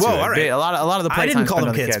 We'll get to it. All right. A lot of the playtime. I didn't call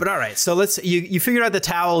them kids, but all right. So you figured out the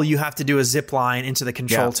towel. You have to do a zip line into the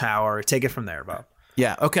control tower. Take it from there, Bob.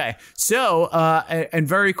 Yeah. Okay. So, and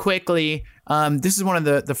very quickly, this is one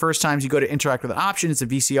of the first times you go to interact with an option. It's a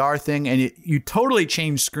VCR thing, and you totally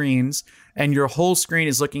change screens, and your whole screen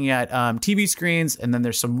is looking at TV screens, and then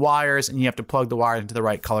there's some wires, and you have to plug the wires into the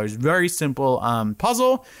right colors. Very simple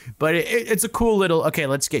puzzle, but it's a cool little, okay,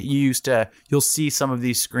 let's get used to, you'll see some of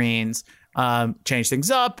these screens, change things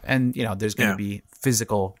up, and there's going to be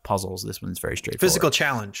physical puzzles. This one's very straightforward. Physical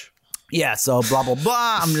challenge. Yeah, so blah, blah,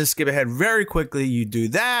 blah. I'm going to skip ahead very quickly. You do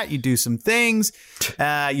that. You do some things.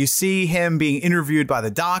 You see him being interviewed by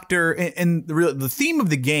the doctor. And the theme of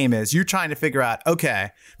the game is you're trying to figure out, okay,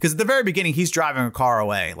 because at the very beginning, he's driving a car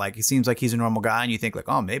away. Like, he seems like he's a normal guy. And you think, like,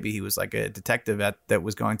 oh, maybe he was like a detective that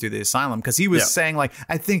was going through the asylum. Because he was saying, like,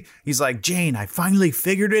 I think he's like, Jane, I finally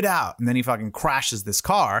figured it out. And then he fucking crashes this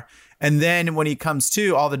car. And then when he comes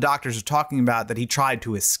to, all the doctors are talking about that he tried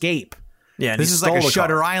to escape. Yeah, this is like a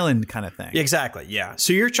Shutter Island kind of thing. Exactly, yeah.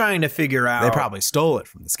 So you're trying to figure out... They probably stole it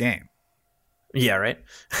from this game. Yeah, right?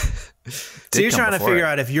 So you're trying to figure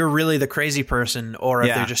out if you're really the crazy person or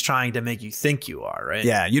if they're just trying to make you think you are, right?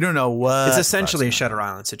 Yeah, you don't know what... It's essentially a Shutter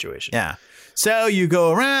Island situation. Yeah. So you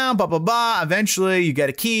go around, blah, blah, blah. Eventually, you get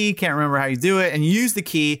a key. Can't remember how you do it. And you use the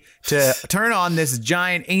key to turn on this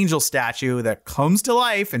giant angel statue that comes to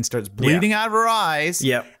life and starts bleeding out of her eyes.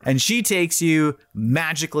 Yep. And she takes you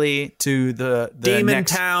magically to the Demon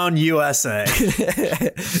Town, USA.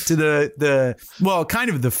 To the kind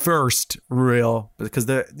of the first real, because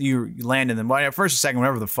you land in the first or second,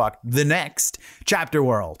 whatever the fuck, the next chapter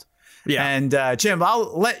world. Yeah. And Jim,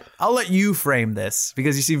 I'll let you frame this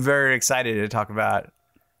because you seem very excited to talk about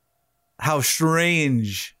how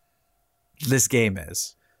strange this game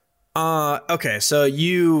is. Okay, so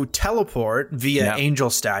you teleport via angel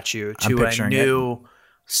statue to a new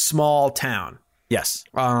small town. Yes.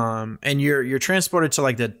 And you're transported to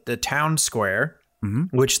like the town square,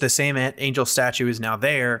 which the same angel statue is now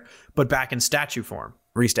there, but back in statue form.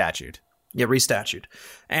 Restatued. Yeah, restatued.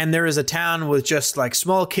 And there is a town with just like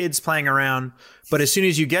small kids playing around. But as soon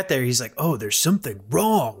as you get there, he's like, oh, there's something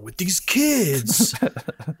wrong with these kids.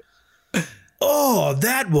 Oh,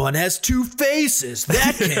 that one has two faces.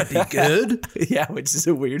 That can't be good. Yeah, which is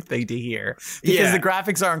a weird thing to hear. Because the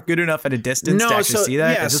graphics aren't good enough at a distance to actually see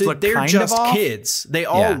that. Yeah, so they're just kids. They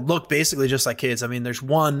all look basically just like kids. I mean, there's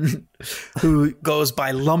one who goes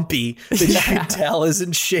by Lumpy that you can tell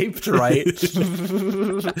isn't shaped right.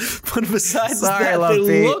 But besides that, Lumpy.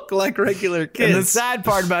 They look like regular kids. And the sad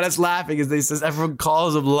part about us laughing is they says everyone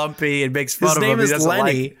calls him Lumpy and makes fun of him. His name is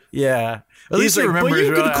Lenny. Yeah. At least he remembers. But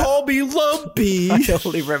you can call me Lumpy. I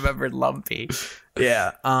only remembered Lumpy.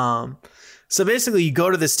 Yeah. So basically, you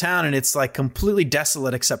go to this town and it's like completely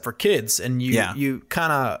desolate except for kids, and you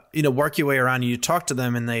kind of work your way around and you talk to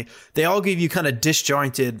them, and they all give you kind of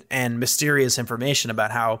disjointed and mysterious information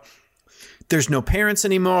about how there's no parents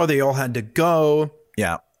anymore. They all had to go.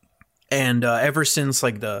 Yeah. And ever since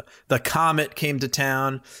like the comet came to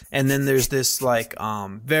town, and then there's this like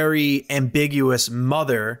very ambiguous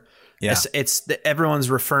mother. Yeah. Everyone's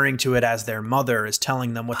referring to it as their mother is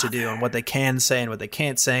telling them what to do and what they can say and what they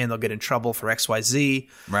can't say, and they'll get in trouble for XYZ.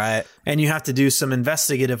 Right. And you have to do some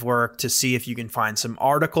investigative work to see if you can find some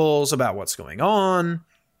articles about what's going on.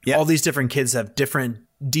 Yep. All these different kids have different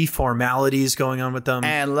deformalities going on with them.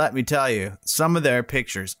 And let me tell you, some of their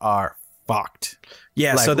pictures are fucked.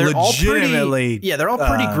 Yeah, like, so they're all pretty. Yeah, they're all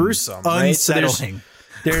pretty gruesome. Unsettling. Right?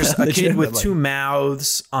 So there's a kid with two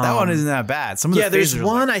mouths. That one isn't that bad. Some of the there's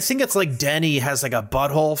one. I think it's like Denny has like a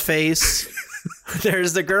butthole face.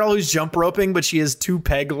 There's the girl who's jump roping, but she has two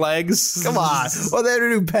peg legs. Come on, well, they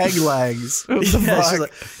do peg legs.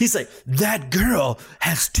 He's like, that girl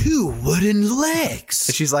has two wooden legs.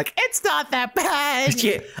 And she's like, it's not that bad.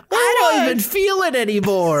 I don't even feel it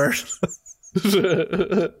anymore.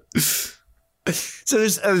 So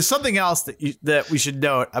there's something else that we should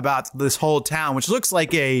note about this whole town, which looks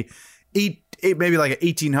like maybe like an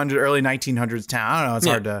 1800 early 1900s town. I don't know. It's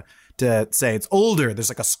hard to say. It's older. There's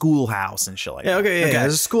like a schoolhouse and shit like that. Okay.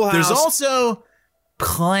 There's a schoolhouse. There's also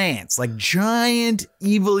plants, like giant,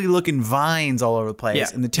 evilly looking vines all over the place. Yeah.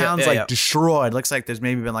 And the town's destroyed. Looks like there's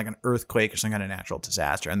maybe been like an earthquake or some kind of natural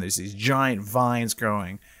disaster. And there's these giant vines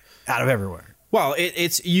growing out of everywhere. Well,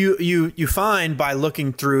 it's you find by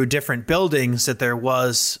looking through different buildings that there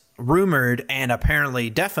was rumored and apparently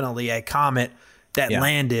definitely a comet that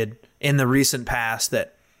landed in the recent past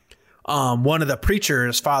that one of the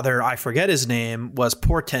preachers, Father, I forget his name, was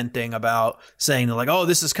portenting about, saying like, oh,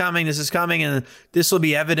 this is coming, and this will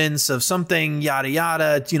be evidence of something, yada,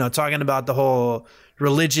 yada, talking about the whole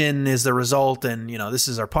religion is the result, and this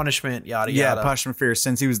is our punishment, yada yada. Yeah, punishment for your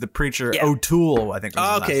sins. He was the preacher. O'Toole, I think.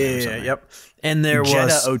 Was his last name. Yep. And there was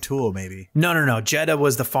Jeddah O'Toole, maybe. No. Jeddah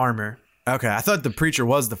was the farmer. Okay, I thought the preacher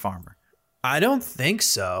was the farmer. I don't think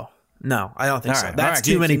so. No, I don't think so. That's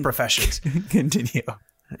too many professions. Continue.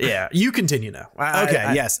 Yeah, you continue now.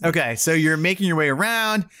 Yes. Okay, so you're making your way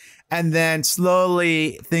around. And then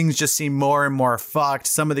slowly things just seem more and more fucked.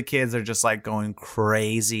 Some of the kids are just like going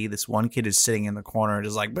crazy. This one kid is sitting in the corner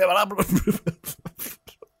just like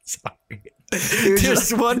sorry.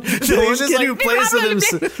 There's one kid who plays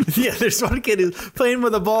with him. Yeah, there's one kid who's playing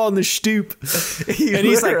with a ball in the stoop. And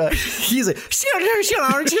he's like he's like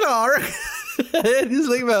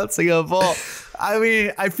bouncing a ball. I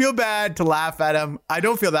mean, I feel bad to laugh at him. I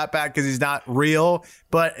don't feel that bad because he's not real.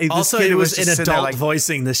 But also, it was an adult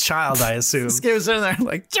voicing this child, I assume. This kid was sitting there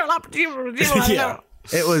like, yeah.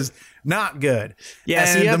 It was not good. Yeah,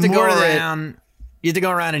 so you have to go around. You have to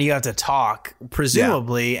go around and you have to talk,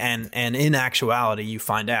 presumably, and in actuality, you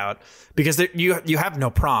find out because you have no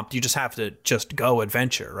prompt. You just have to go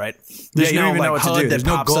adventure, right? There's no like HUD that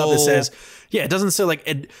pops up that says. Yeah, it doesn't say like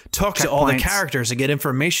it talks to all the characters to get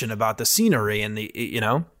information about the scenery and the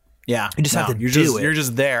Yeah, you just have to do it. You're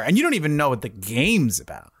just there, and you don't even know what the game's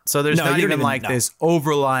about. So there's not even like this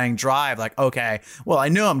overlying drive. Like, okay, well, I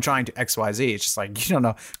know I'm trying to XYZ. It's just like you don't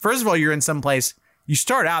know. First of all, you're in some place. You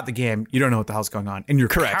start out the game, you don't know what the hell's going on, and your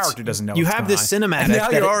character doesn't know. You have this cinematic, and now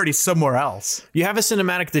you're already somewhere else. You have a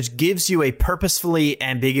cinematic that gives you a purposefully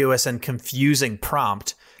ambiguous and confusing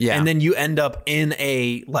prompt. Yeah. And then you end up in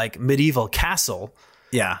a like medieval castle.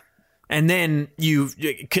 Yeah. And then you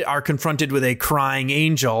are confronted with a crying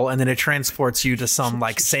angel, and then it transports you to some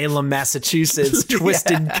like Salem, Massachusetts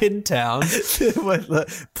twisted kid town with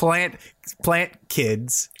the plant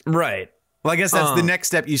kids. Right. Well, I guess that's the next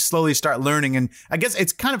step. You slowly start learning, and I guess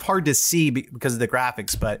it's kind of hard to see because of the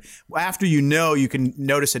graphics. But after you can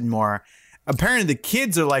notice it more. apparently the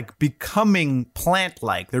kids are like becoming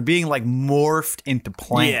plant-like. They're being like morphed into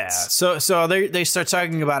plants. Yeah. So they start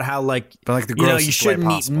talking about how like, but like the you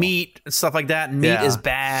shouldn't eat meat and stuff like that. Meat is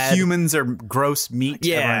bad. Humans are gross meat.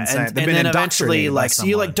 Yeah. And then eventually like, so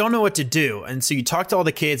you like don't know what to do. And so you talk to all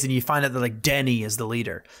the kids and you find out that like Denny is the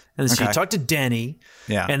leader. And so you talk to Denny.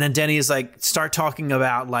 Yeah. And then Denny is like, start talking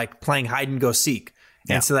about like playing hide and go seek.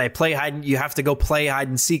 Yeah. And so they play you have to go play hide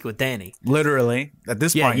and seek with Danny. Literally, at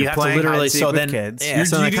this point, you have to literally. So then, kids. Yeah,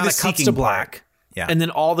 so then it kind of cuts to black. Yeah, and then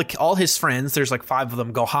all his friends, there's like 5 of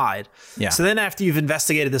them, go hide. Yeah. So then after you've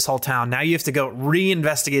investigated this whole town, now you have to go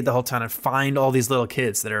reinvestigate the whole town and find all these little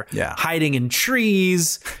kids that are hiding in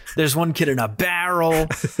trees. There's one kid in a barrel.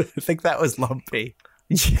 I think that was Lumpy.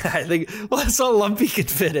 Yeah, I think. Well, that's all Lumpy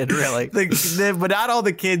could fit in, really. But not all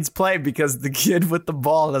the kids play because the kid with the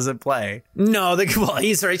ball doesn't play. No,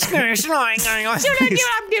 he's right.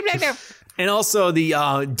 And also,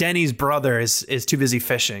 the Denny's brother is too busy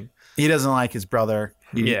fishing. He doesn't like his brother.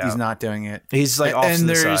 He's not doing it. He's like off to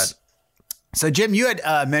the side. So, Jim, you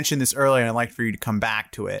had mentioned this earlier, and I'd like for you to come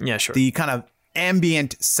back to it. Yeah, sure. The kind of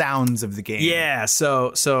ambient sounds of the game. Yeah.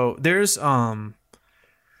 So there's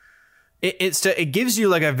It gives you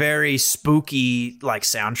like a very spooky like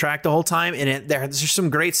soundtrack the whole time, and there's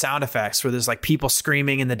some great sound effects where there's like people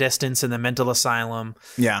screaming in the distance in the mental asylum.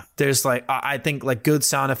 Yeah, there's like I think like good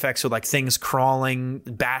sound effects with like things crawling,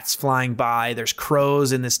 bats flying by. There's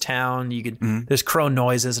crows in this town. There's crow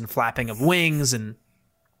noises and flapping of wings, and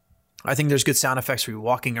I think there's good sound effects for you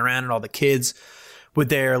walking around and all the kids with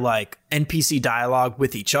their like NPC dialogue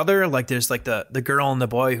with each other. Like there's like the girl and the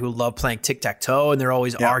boy who love playing tic-tac-toe, and they're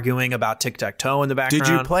always arguing about tic-tac-toe in the background.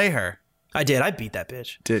 Did you play her? I did. I beat that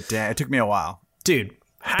bitch. It took me a while. Dude,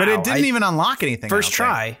 how? But it didn't even unlock anything. First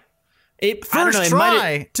try. First try?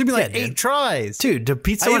 It took me like 8 tries. Dude, to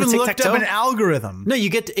beat someone I even tic-tac-toe? looked up an algorithm. No,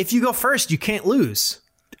 if you go first, you can't lose.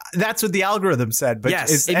 That's what the algorithm said. But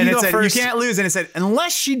yes, and it said first, you can't lose. And it said,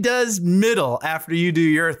 unless she does middle after you do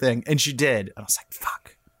your thing. And she did. And I was like,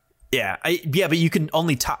 fuck. Yeah. But you can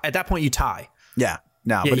only tie. At that point, you tie. Yeah.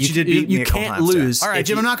 No, but she did beat me a couple times. You can't lose. All right,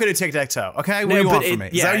 Jim, I'm not going to tic-tac-toe. Okay? What do you want from me?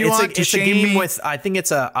 Is that what you want to shame me? With, I think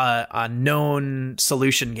it's a known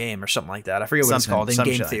solution game or something like that. I forget what it's called in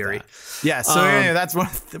game theory. Like yeah, so that's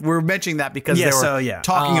what we're mentioning that because they were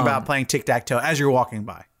talking about playing tic-tac-toe as you're walking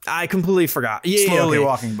by. I completely forgot. Slowly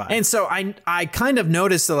walking by. And so I kind of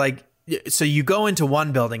noticed that like, so you go into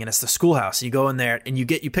one building and it's the schoolhouse, and you go in there and you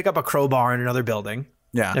pick up a crowbar in another building.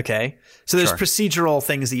 Yeah. Okay. So there's procedural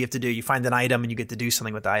things that you have to do. You find an item and you get to do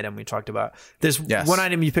something with the item we talked about. There's one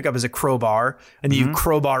item you pick up is a crowbar, and you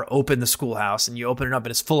crowbar open the schoolhouse, and you open it up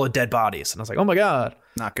and it's full of dead bodies. And I was like, oh my God.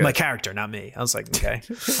 Not good. My character, not me. I was like, okay.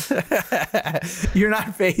 You're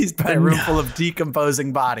not fazed by a room full of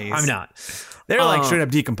decomposing bodies. I'm not. They're like straight up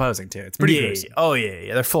decomposing too. It's pretty gruesome. Oh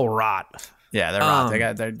yeah. They're full rot. Yeah, they're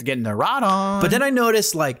rot. They're getting their rot on. But then I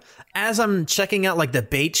noticed, like, as I'm checking out like the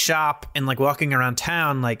bait shop and like walking around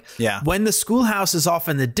town, like when the schoolhouse is off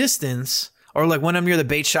in the distance, or like when I'm near the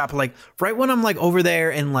bait shop, like right when I'm like over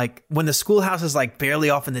there and like when the schoolhouse is like barely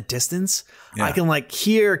off in the distance, I can like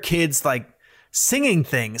hear kids like singing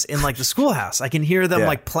things in like the schoolhouse. I can hear them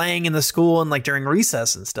like playing in the school and like during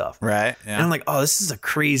recess and stuff. Right. Yeah. And I'm like, oh, this is a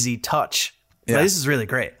crazy touch. Yeah. Like, this is really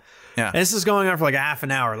great. Yeah. And this is going on for like a half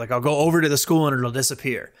an hour. Like I'll go over to the school and it'll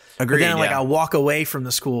disappear. Agreed. But then like I'll walk away from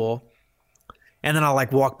the school, and then I'll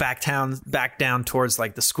like walk back down towards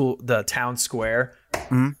like the town square.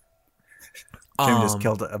 Mm-hmm. Jim just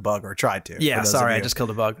killed a bug, or tried to. Yeah, sorry, I just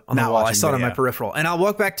killed a bug on the wall. I saw it on my peripheral. And I'll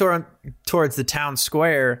walk back towards the town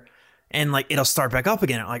square, and like it'll start back up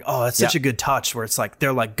again. I'm like, oh, that's such a good touch where it's like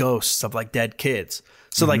they're like ghosts of like dead kids.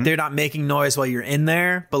 So like they're not making noise while you're in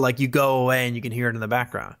there, but like you go away and you can hear it in the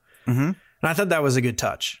background. Mm-hmm. And I thought that was a good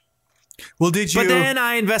touch. Well, did you? But then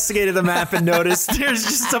I investigated the map and noticed there's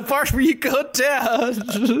just a part where you go down.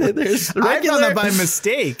 I found that by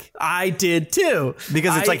mistake. I did too.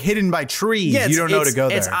 Because it's like hidden by trees. Yeah, you don't know to go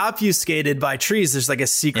there. It's obfuscated by trees. There's like a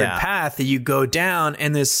secret path that you go down,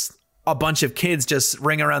 and there's a bunch of kids just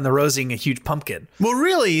ring around the rosy a huge pumpkin. Well,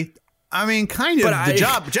 really, I mean, kind of. But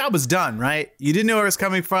the job was done, right? You didn't know where it was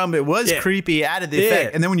coming from. It was creepy, added the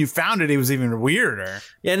effect. And then when you found it, it was even weirder.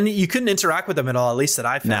 Yeah, and you couldn't interact with them at all, at least that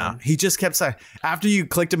I found. No, he just kept saying, after you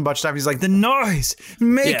clicked him a bunch of times, he's like, the noise,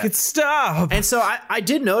 make it stop. And so I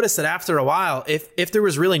did notice that after a while, if there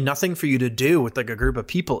was really nothing for you to do with like a group of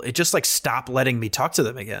people, it just like stopped letting me talk to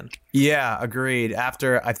them again. Yeah, agreed.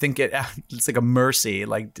 After, I think it's like a mercy,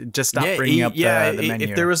 like just stop bringing up the menu.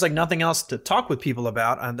 If there was like nothing else to talk with people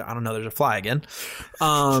about, I don't know, there's a fly again.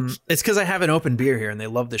 It's because I have an open beer here and they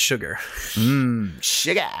love the sugar.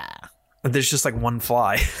 Sugar. There's just like one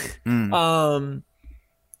fly.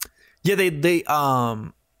 Yeah,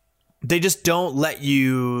 they just don't let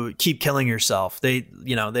you keep killing yourself. They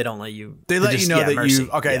don't let you. They let just, you know that mercy.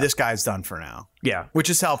 this guy's done for now. Yeah, which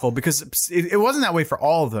is helpful because it wasn't that way for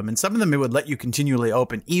all of them. And some of them it would let you continually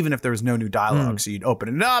open even if there was no new dialogue. So you'd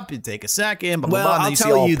open it up, you'd take a second, blah blah blah, and then you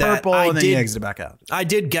see all purple, and then you exit back out. I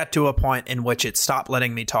did get to a point in which it stopped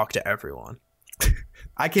letting me talk to everyone.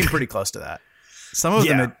 I came pretty close to that. Some of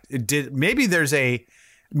them it did. Maybe there's a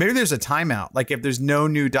timeout. Like if there's no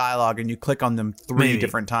new dialogue and you click on them three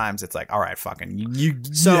different times, it's like, all right, fucking you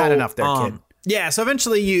had enough there, kid. Yeah, so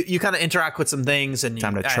eventually you kind of interact with some things and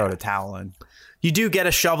time to throw the towel in. You do get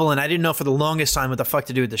a shovel, and I didn't know for the longest time what the fuck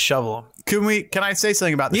to do with the shovel. Can I say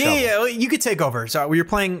something about the shovel? Yeah, you could take over. So we were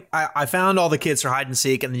playing. I found all the kids for hide and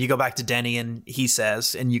seek, and then you go back to Denny, and he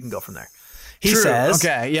says, and you can go from there. He says,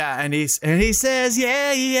 okay, yeah, and he says,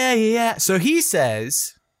 yeah. So he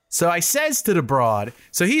says. So I says to the broad,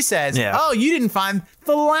 so he says, oh, you didn't find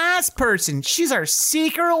the last person. She's our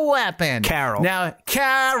secret weapon. Carol. Now,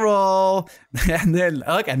 Carol. And then,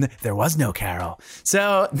 look, and there was no Carol.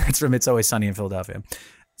 So that's from It's Always Sunny in Philadelphia.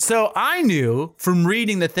 So I knew from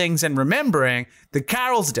reading the things and remembering that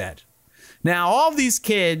Carol's dead. Now, all these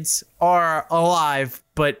kids are alive,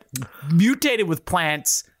 but mutated with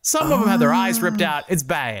plants. Some of them have their eyes ripped out. It's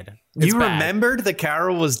bad. You remembered that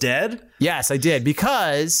Carol was dead? Yes, I did,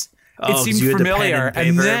 because it seemed familiar.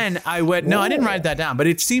 And then I went, no, I didn't write that down, but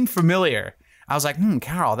it seemed familiar. I was like,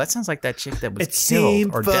 Carol, that sounds like that chick that was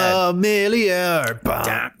killed or dead. Familiar.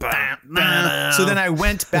 So then I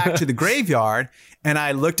went back to the graveyard and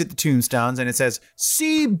I looked at the tombstones and it says,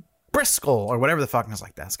 C. Briscoe or whatever the fuck. And I was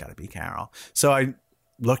like, that's got to be Carol. So I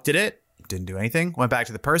looked at it, didn't do anything. Went back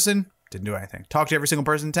to the person, didn't do anything. Talked to every single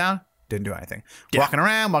person in town. Didn't do anything. Yeah. Walking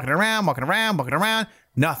around,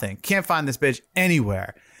 nothing. Can't find this bitch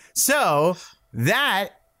anywhere. So that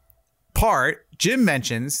part, Jim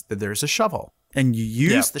mentions that there's a shovel, and you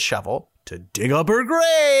use the shovel to dig up her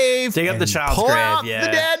grave. Dig up the child's pull grave, out the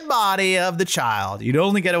dead body of the child. You'd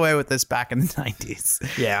only get away with this back in the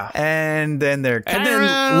 90s. Yeah. And then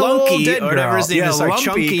Lunky, or whatever his name is, like Lumpy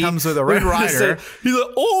Chunky comes with a Red Rider. He's like,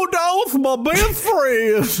 oh, down with my best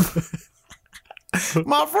friend.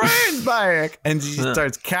 My friend's back. And she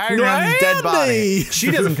starts carrying around his dead body.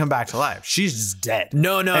 She doesn't come back to life. She's just dead.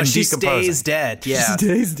 No, she stays dead. Yeah. She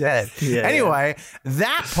stays dead. Yeah, anyway,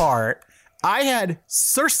 that part I had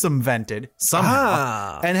circumvented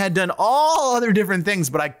somehow and had done all other different things,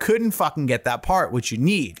 but I couldn't fucking get that part, which you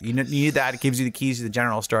need. You need that. It gives you the keys to the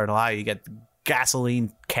general store to allow you to get the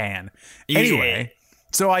gasoline can. Anyway.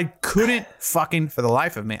 So I couldn't fucking, for the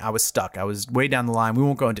life of me, I was stuck. I was way down the line. We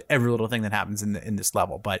won't go into every little thing that happens in this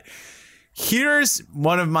level, but here's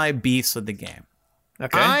one of my beefs with the game.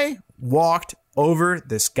 Okay. I walked over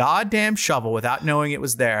this goddamn shovel without knowing it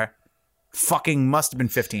was there. Fucking must have been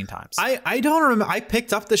 15 times. I don't remember. I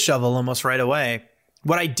picked up the shovel almost right away.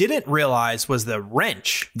 What I didn't realize was the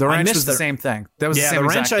wrench. The wrench was the same thing. That was the same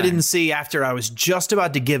wrench thing. I didn't see after I was just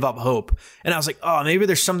about to give up hope. And I was like, oh, maybe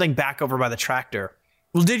there's something back over by the tractor.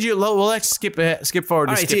 Well, did you? Well, let's skip forward.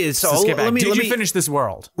 All right, skip back. Did you finish this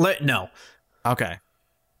world? No. Okay.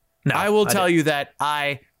 No, I will tell you that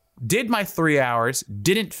I did my 3 hours,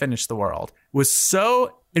 didn't finish the world, was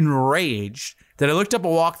so enraged that I looked up a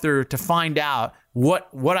walkthrough to find out what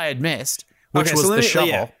I had missed, which was the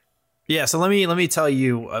shovel. Yeah, so let me tell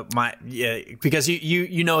you because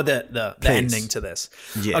you know the ending to this.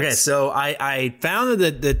 Yes. Okay, so I found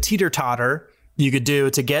the teeter-totter you could do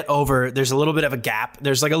to get over. There's a little bit of a gap.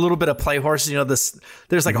 There's like a little bit of play horses. You know,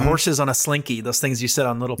 there's like horses on a slinky. Those things you sit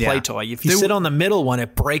on, little play toy. If you sit on the middle one,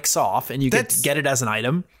 it breaks off and you get it as an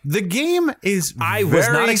item. The game is I was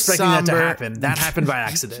not expecting that to happen. That happened by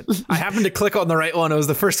accident. I happened to click on the right one. It was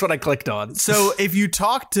the first one I clicked on. So if you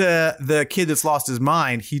talk to the kid that's lost his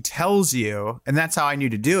mind, he tells you, and that's how I knew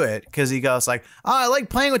to do it, because he goes like, oh, I like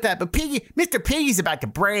playing with that, but Mr. Piggy's about to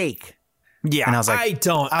break. Yeah, and I was like,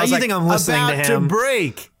 I think I'm listening to him. To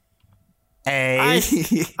break. I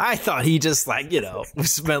thought he just spent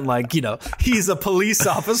he's a police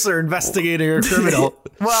officer investigating a criminal.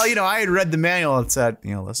 Well, I had read the manual that said,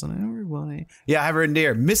 listen, everybody. Yeah, I have written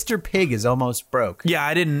here, Mr. Pig is almost broke. Yeah,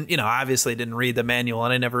 I didn't, obviously didn't read the manual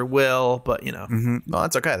and I never will, but Mm-hmm. Well,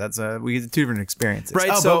 that's okay. That's we get two different experiences.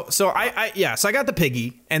 Right. So I got the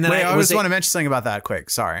piggy and then I just want to mention something about that quick.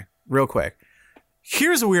 Sorry. Real quick.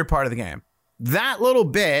 Here's a weird part of the game. That little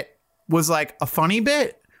bit was like a funny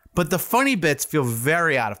bit, but the funny bits feel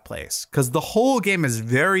very out of place because the whole game is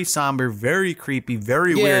very somber, very creepy,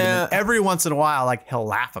 very weird. And every once in a while, he'll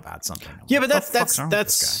laugh about something. Yeah, but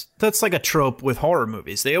that's That's like a trope with horror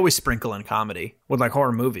movies. They always sprinkle in comedy with like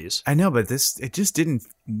horror movies. I know, but it just didn't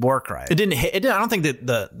work right. It didn't hit. I don't think that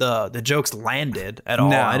the jokes landed at all.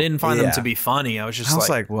 No, I didn't find them to be funny. I was just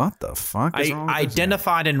like, what the fuck? I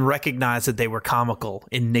identified and recognized that they were comical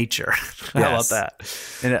in nature. How about that?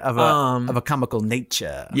 And of a comical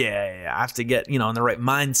nature. Yeah. I have to get in the right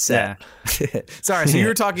mindset. Yeah. Sorry. So you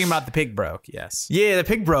were talking about the pig broke. Yes. Yeah, the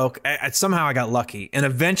pig broke. Somehow I got lucky, and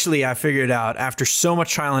eventually I figured out after so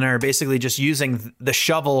much trial and error, basically just using the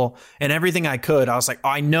shovel and everything I could. I was like,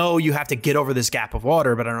 I know you have to get over this gap of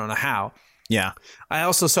water, but I don't know how. Yeah. I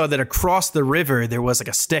also saw that across the river there was like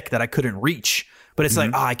a stick that I couldn't reach, but it's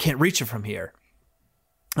like, I can't reach it from here.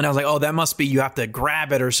 And I was like, oh, that must be you have to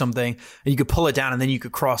grab it or something, and you could pull it down, and then you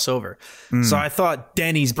could cross over. So I thought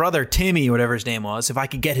Denny's brother, Timmy, whatever his name was, if I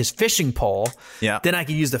could get his fishing pole, then I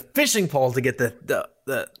could use the fishing pole to get the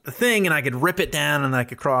thing, and I could rip it down, and I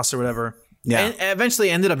could cross or whatever. Yeah. And eventually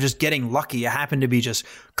ended up just getting lucky. I happened to be just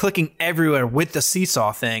clicking everywhere with the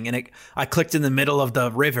seesaw thing, and I clicked in the middle of the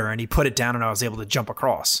river, and he put it down, and I was able to jump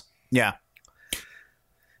across. Yeah.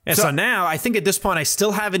 And so now, I think at this point, I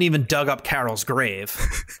still haven't even dug up Carol's grave.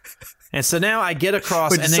 And so now I get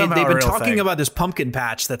across, and they've been talking about this pumpkin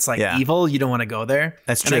patch that's like evil. You don't want to go there.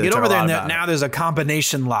 That's true. And I get over there, and now there's a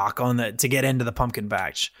combination lock to get into the pumpkin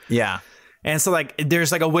patch. Yeah. And so like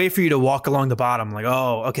there's like a way for you to walk along the bottom. Like,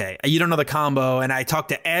 oh, okay, you don't know the combo. And I talked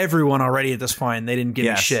to everyone already at this point, and they didn't give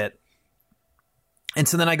me shit. And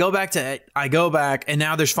so then I go back, and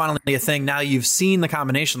now there's finally a thing. Now you've seen the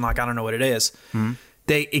combination lock. I don't know what it is.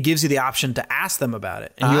 It gives you the option to ask them about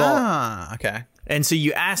it. And okay. And so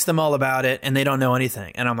you ask them all about it, and they don't know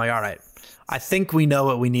anything. And I'm like, all right, I think we know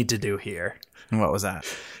what we need to do here. And what was that?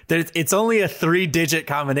 It's only a 3-digit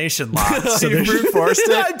combination lock. So you brute forced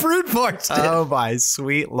it? I brute forced it. Oh, my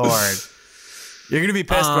sweet Lord. You're going to be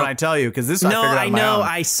pissed when I tell you, because this I figured out I know.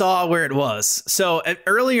 I saw where it was. So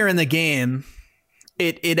earlier in the game,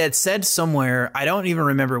 it had said somewhere, I don't even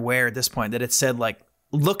remember where at this point, that it said like,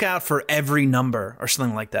 look out for every number or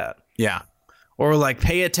something like that. Yeah. Or like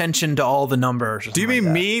pay attention to all the numbers. Do you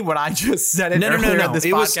mean me when I just said it? No. This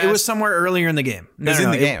it was somewhere earlier in the game. It was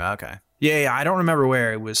in the game. Okay. Yeah. I don't remember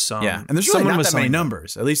where it was. And there's really not that many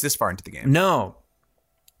numbers, at least this far into the game. No.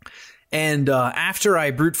 And after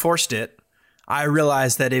I brute forced it, I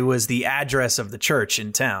realized that it was the address of the church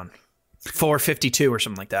in town, 452 or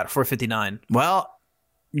something like that, 459. Well,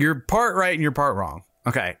 you're part right and you're part wrong.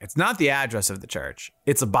 Okay, it's not the address of the church.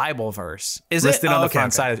 It's a Bible verse. Is listed on the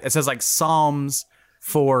front side. It says like Psalms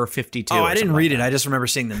 452. Oh, I didn't read it. I just remember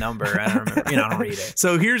seeing the number. I don't remember. I don't read it.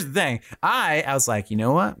 So here's the thing. I was like, you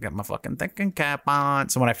know what? Got my fucking thinking cap on.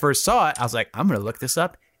 So when I first saw it, I was like, I'm going to look this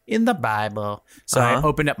up in the Bible. So I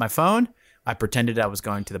opened up my phone. I pretended I was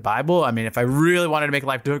going to the Bible. I mean, if I really wanted to make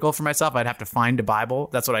life difficult for myself, I'd have to find a Bible.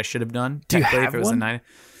 That's what I should have done. Do you have if it was one?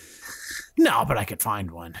 No, but I could find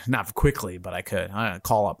one. Not quickly, but I could. I'm going to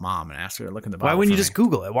call up mom and ask her to look in the Bible. Why wouldn't you just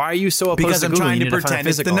Google it? Why are you so opposed because to I'm Googling? trying to pretend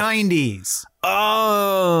it's the 90s.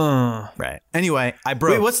 Oh. Right. Anyway, I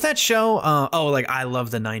broke. Wait, what's that show? Like I Love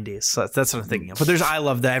the 90s. So that's what I'm thinking of. But there's I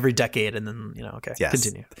Love the every decade, and then, okay. Yes.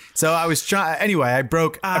 Continue. So I was trying. Anyway, I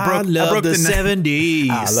broke the 70s.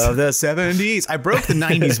 I love the 70s. I broke the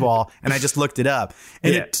 90s wall, and I just looked it up.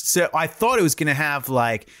 And so I thought it was going to have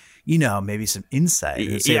like, maybe some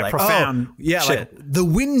insight. Say like, profound. Shit. Like the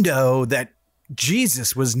window that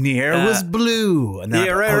Jesus was near was blue. And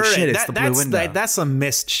right. Shit, it's the blue window. That's some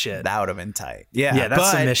missed shit. That would have been tight. Yeah,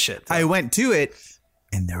 that's some missed shit. I went to it,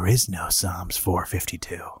 and there is no Psalms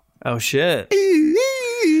 452. Oh, shit.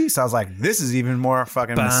 So I was like, this is even more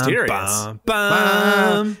fucking mysterious.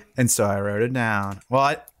 And so I wrote it down.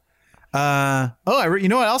 Well, you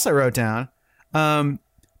know what else I wrote down?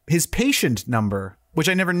 His patient number, which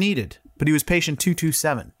I never needed, but he was patient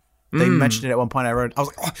 227. They mentioned it at one point. I was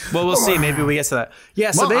like, well, we'll see. Maybe we get to that.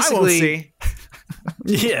 Yeah. So basically, I won't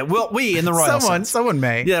see. Yeah. Well, we in the royal. Someone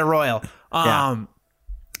may. Yeah, royal.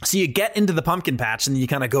 So you get into the pumpkin patch, and you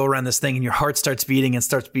kind of go around this thing, and your heart starts beating and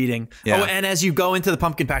starts beating. Yeah. Oh, and as you go into the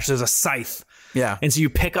pumpkin patch, there's a scythe. Yeah. And so you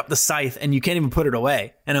pick up the scythe, and you can't even put it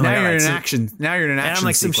away. And I'm now you're in action. Now you're in an action. And I'm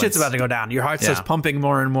like, some shit's about to go down. Your heart starts pumping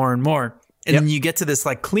more and more and more. And then you get to this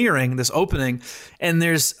like clearing, this opening, and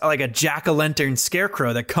there's like a jack-o'-lantern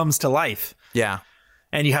scarecrow that comes to life. Yeah.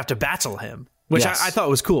 And you have to battle him, which I thought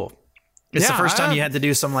was cool. It's the first time you had to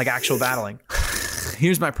do some like actual battling.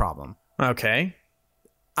 Here's my problem. Okay.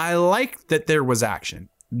 I like that there was action.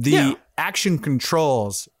 The action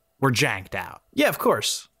controls were janked out. Yeah, of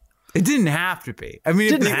course. It didn't have to be. I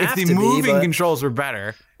mean, if the moving controls were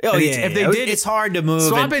better, Oh, if they did, it's hard to move.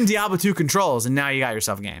 Swap in Diablo 2 controls, and now you got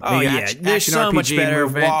yourself a game. Oh, yeah. There's so RPG much better.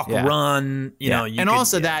 Movement. Walk, run, you know. And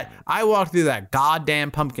also that, I walked through that goddamn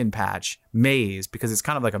pumpkin patch maze, because it's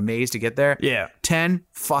kind of like a maze to get there. Yeah. 10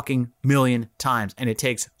 fucking million times, and it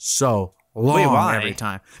takes so long every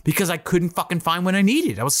time. Because I couldn't fucking find what I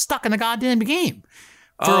needed. I was stuck in the goddamn game.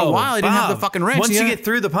 For a while, I didn't have the fucking wrench. Once you get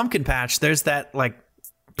through the pumpkin patch, there's that, like,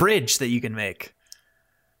 bridge that you can make.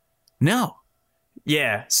 No.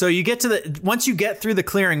 Yeah, so you get to once you get through the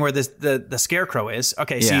clearing where the scarecrow is.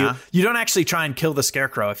 Okay, so you don't actually try and kill the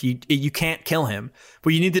scarecrow. If you can't kill him,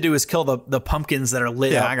 what you need to do is kill the pumpkins that are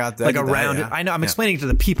lit up. I got that. Like around it. I know. I'm explaining to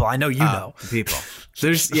the people. I know you know. The people.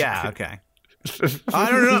 There's okay.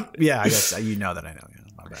 I don't know. Yeah, I guess you know that I know.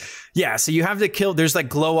 My bad. Yeah, so you have to kill. There's like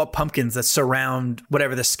glow up pumpkins that surround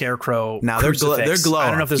whatever the scarecrow. Now they're glow. I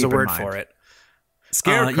don't know if there's a word for it.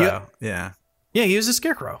 Scarecrow. Yeah, he was a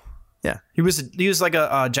scarecrow. Yeah, he was like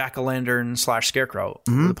a jack-o'-lantern / scarecrow.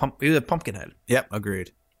 Mm-hmm. He was a pumpkin head. Yep,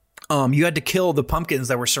 agreed. You had to kill the pumpkins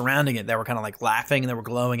that were surrounding it, that were kind of like laughing, and they were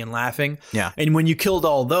glowing and laughing. Yeah, and when you killed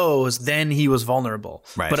all those, then he was vulnerable.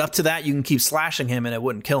 Right. But up to that, you can keep slashing him, and it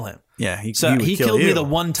wouldn't kill him. Yeah, he killed me the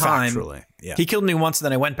one time. Factually. Yeah. He killed me once, and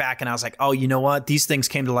then I went back, and I was like, oh, you know what? These things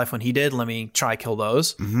came to life when he did. Let me try kill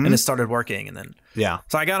those, and it started working, and then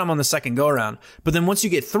so I got him on the second go around. But then once you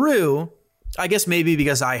get through. I guess maybe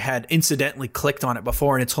because I had incidentally clicked on it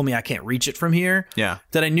before and it told me I can't reach it from here. Yeah.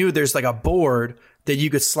 That I knew there's like a board that you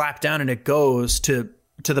could slap down and it goes to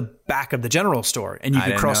the back of the general store and you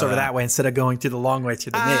could cross over that way instead of going through the long way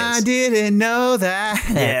through the maze. I didn't know that.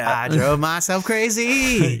 Yeah. I drove myself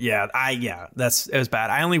crazy. It was bad.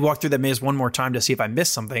 I only walked through that maze one more time to see if I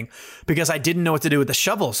missed something because I didn't know what to do with the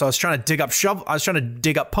shovel. So I was trying to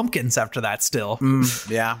dig up pumpkins after that still.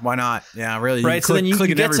 Yeah, why not? Yeah, really. Right. So then you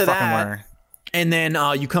get to that. And then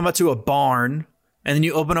you come up to a barn, and then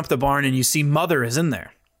you open up the barn, and you see Mother is in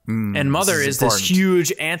there. And Mother is this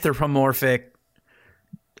huge anthropomorphic,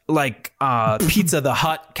 like Pizza the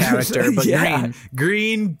Hut character, but green.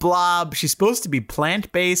 Green blob. She's supposed to be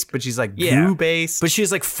plant-based, but she's like goo-based. But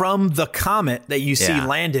she's like from the comet that you see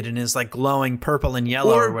landed and is like glowing purple and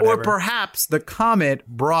yellow or whatever. Or perhaps the comet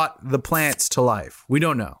brought the plants to life. We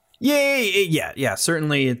don't know. Yeah.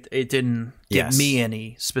 Certainly, it didn't give me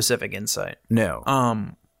any specific insight. No.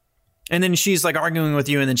 And then she's like arguing with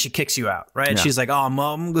you, and then she kicks you out, right? Yeah. She's like, "Oh,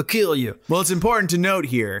 Mom, I'm gonna kill you." Well, it's important to note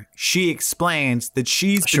here. She explains that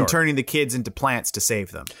she's been turning the kids into plants to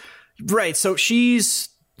save them. Right. So she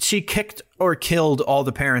kicked or killed all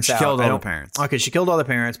the parents out. She killed all the parents. Okay, she killed all the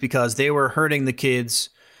parents because they were hurting the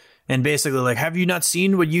kids. And basically, like, have you not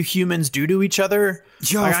seen what you humans do to each other?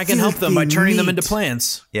 I can help them by turning them into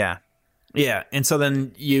plants. Yeah. Yeah. And so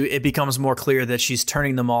then it becomes more clear that she's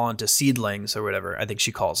turning them all into seedlings or whatever, I think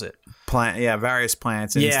she calls it. Various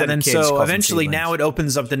plants. And then so eventually now it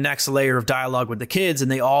opens up the next layer of dialogue with the kids, and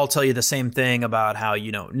they all tell you the same thing about how,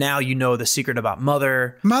 now you know the secret about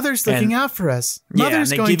Mother. Mother's looking out for us.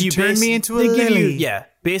 Mother's going to turn me into a lily.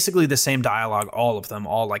 Basically the same dialogue, all of them,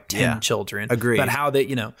 all like 10 children. Agreed. But how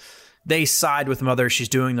they, they side with Mother. She's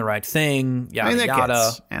doing the right thing. Yada,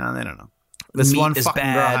 yada. Yeah, they don't know. This one fucking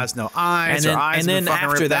girl has no eyes. And then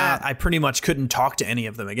after that, I pretty much couldn't talk to any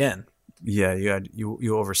of them again. Yeah,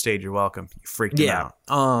 you overstayed your welcome. You freaked him out.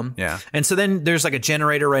 And so then there's like a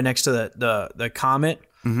generator right next to the comet.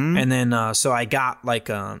 Mm-hmm. And then so I got like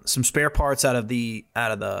some spare parts out of the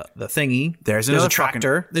thingy. There's another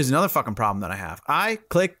tractor. There's another fucking problem that I have. I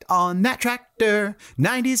clicked on that tractor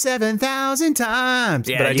 97,000 times,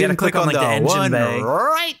 but I didn't click on like the engine bay.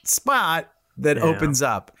 Right spot that opens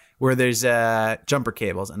up. Where there's jumper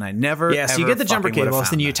cables, and I never. Yeah, so you get the jumper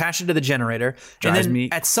cables, then you attach it to the generator, and then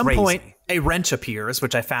at some point a wrench appears,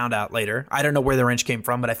 which I found out later. I don't know where the wrench came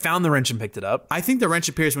from, but I found the wrench and picked it up. I think the wrench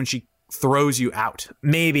appears when she throws you out.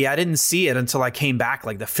 Maybe I didn't see it until I came back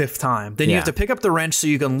like the fifth time. Then you have to pick up the wrench so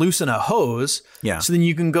you can loosen a hose. Yeah. So then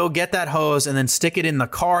you can go get that hose and then stick it in the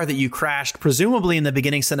car that you crashed, presumably in the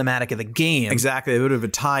beginning cinematic of the game. Exactly. It would have a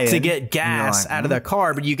tie-in to get gas out of the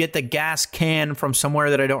car, but you get the gas can from somewhere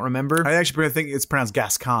that I don't remember. I actually think it's pronounced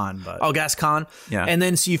Gascon, but Gascon. Yeah. And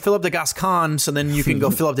then so you fill up the Gascon, so then you can go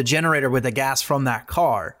fill up the generator with the gas from that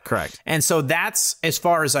car. Correct. And so that's as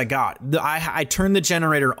far as I got. I turned the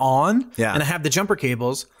generator on. Yeah. And I have the jumper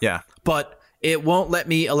cables. Yeah. But it won't let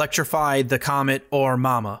me electrify the comet or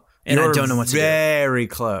Mama. And I don't know what to do. Very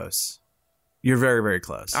close. You're very, very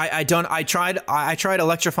close. I tried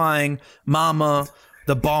electrifying Mama,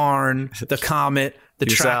 the barn, the comet, the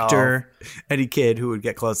Yourself, tractor, any kid who would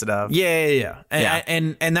get close enough. Yeah.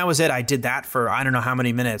 And that was it. I did that for I don't know how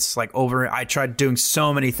many minutes. I tried doing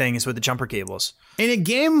so many things with the jumper cables. In a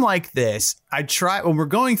game like this, when we're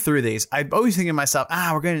going through these, I'm always thinking to myself,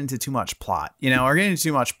 we're getting into too much plot. We're getting into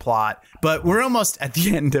too much plot, but we're almost at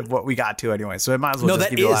the end of what we got to anyway. So it might as well just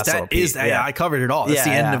give you the last little piece. Yeah, I covered it all. That's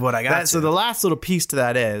the end of what I got to. So the last little piece to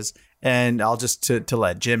that is, and I'll just to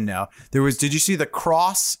let Jim know, did you see the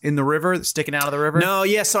cross in the river sticking out of the river? No,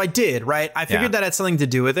 yeah, so I did, right? I figured that had something to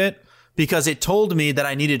do with it because it told me that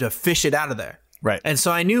I needed to fish it out of there. Right. And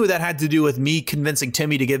so I knew that had to do with me convincing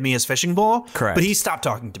Timmy to give me his fishing pole. Correct. But he stopped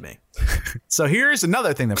talking to me. So here's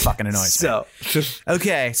another thing that fucking annoys me.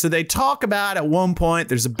 Okay, so they talk about at one point,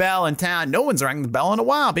 there's a bell in town. No one's rang the bell in a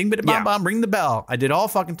while. Bing, bada, bom, bom, ring the bell. I did all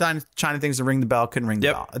fucking time China things to ring the bell. Couldn't ring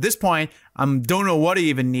the bell. At this point, I don't know what I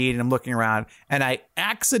even need. And I'm looking around and I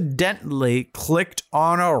accidentally clicked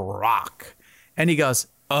on a rock. And he goes,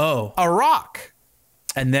 oh, a rock.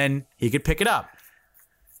 And then he could pick it up.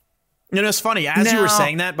 It's funny. As you were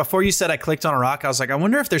saying that, before you said I clicked on a rock, I was like, I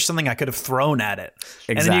wonder if there's something I could have thrown at it.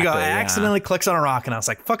 Exactly, and then you go, I accidentally clicked on a rock, and I was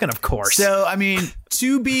like, fucking of course. So, I mean,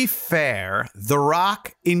 to be fair, the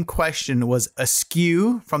rock in question was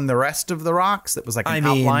askew from the rest of the rocks. That was like an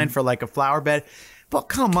outline for like a flower bed. But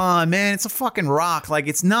come on, man, it's a fucking rock. Like,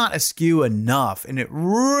 it's not askew enough. And that's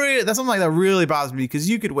something like that really bothers me because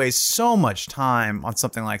you could waste so much time on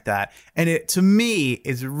something like that. And it, to me,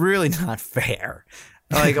 is really not fair.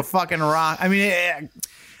 Like a fucking rock. I mean,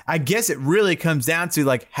 I guess it really comes down to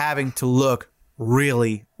like having to look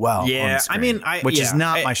really well. Yeah, on the screen, I mean, which is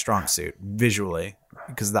not my strong suit visually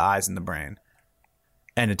because of the eyes and the brain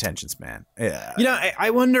and attention span. Yeah. I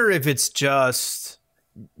wonder if it's just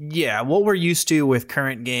what we're used to with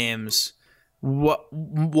current games. What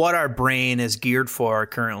our brain is geared for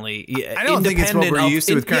currently. I don't think it's what we're used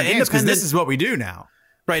to with current games because this is what we do now.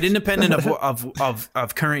 Right, independent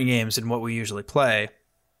of current games and what we usually play.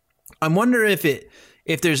 I wonder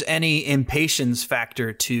if there's any impatience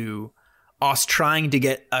factor to us trying to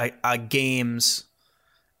get a game's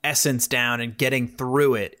essence down and getting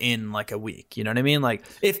through it in like a week. You know what I mean? Like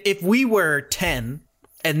if we were 10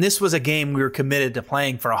 and this was a game we were committed to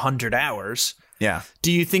playing for 100 hours,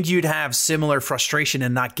 do you think you'd have similar frustration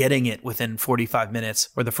in not getting it within 45 minutes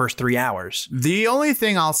or the first 3 hours? The only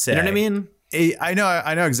thing I'll say, you know what I mean? I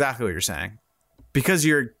know exactly what you're saying. Because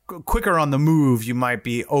you're quicker on the move, you might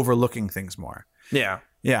be overlooking things more. Yeah.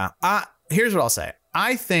 Here's what I'll say.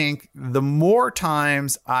 I think the more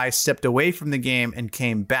times I stepped away from the game and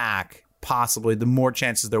came back, possibly, the more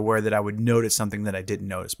chances there were that I would notice something that I didn't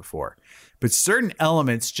notice before. But certain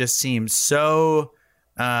elements just seem so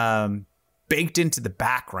baked into the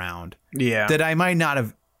background that I might not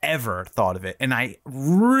have ever thought of it. And I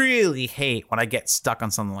really hate when I get stuck on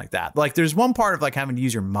something like that. Like there's one part of like having to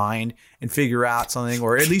use your mind and figure out something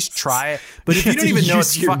or at least try it. But if you don't even know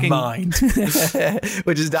it's fucking mind,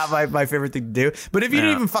 which is not my favorite thing to do. But if you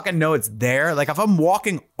don't even fucking know it's there, like if I'm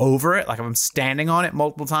walking over it, like if I'm standing on it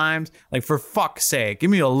multiple times, like for fuck's sake, give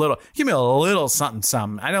me a little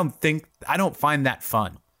something. I don't find that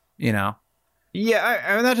fun, Yeah,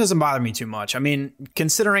 I mean, that doesn't bother me too much. I mean,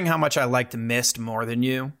 considering how much I liked Myst more than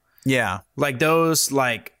you. Yeah. Like those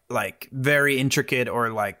like very intricate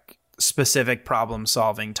or like specific problem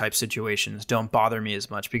solving type situations don't bother me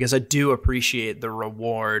as much because I do appreciate the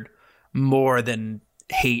reward more than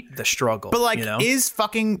hate the struggle. But like, is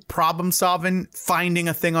fucking problem solving finding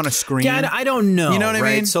a thing on a screen? Yeah, I don't know. You know what I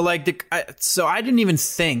mean? So like, so I didn't even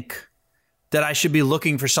think that I should be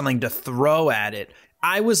looking for something to throw at it.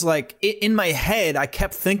 I was like, in my head, I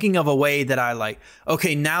kept thinking of a way that I like,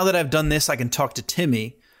 okay, now that I've done this, I can talk to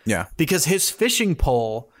Timmy. Yeah. Because his fishing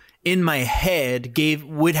pole in my head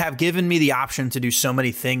would have given me the option to do so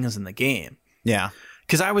many things in the game. Yeah.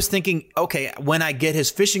 Because I was thinking, okay, when I get his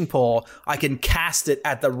fishing pole, I can cast it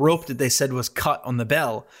at the rope that they said was cut on the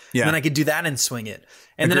bell. Yeah. And then I could do that and swing it.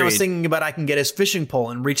 And then I was thinking about I can get his fishing pole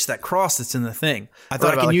and reach that cross that's in the thing. I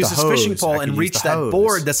thought I can use his fishing pole and reach that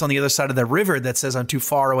board that's on the other side of the river that says I'm too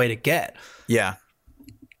far away to get. Yeah.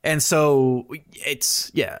 And so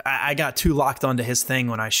I got too locked onto his thing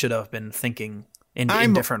when I should have been thinking in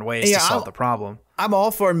different ways to solve the problem. I'm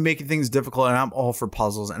all for making things difficult, and I'm all for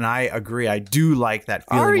puzzles, and I agree. I do like that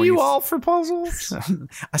feeling. Are you all for puzzles?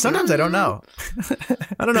 Sometimes I don't know.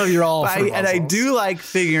 I don't know if you're all for puzzles. And I do like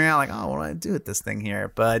figuring out, like, what do I do with this thing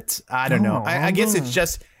here? But I don't know. I guess it's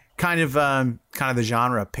just kind of the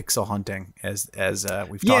genre of pixel hunting, as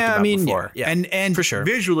we've talked about before. Yeah, and for sure.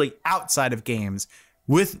 Visually outside of games,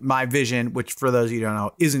 with my vision, which for those of you who don't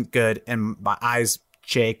know, isn't good, and my eyes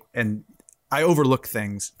shake and I overlook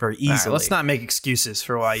things very easily. Right, let's not make excuses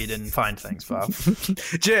for why you didn't find things, Bob.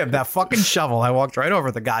 Jim, that fucking shovel, I walked right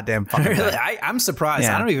over the goddamn fucking really? I'm surprised.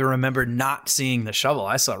 Yeah. I don't even remember not seeing the shovel.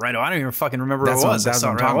 I saw it right away. I don't even fucking remember what it was. I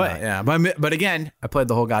saw it right away. Yeah, but again, I played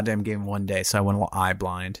the whole goddamn game in one day, so I went eye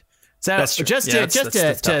blind. So just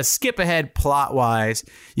to skip ahead plot-wise,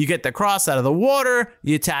 you get the cross out of the water,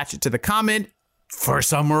 you attach it to the comet. For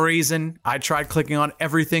some reason, I tried clicking on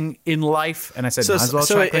everything in life, and I said, might as well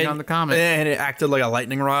try clicking on the comet. And it acted like a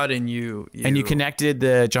lightning rod, and you connected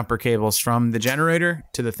the jumper cables from the generator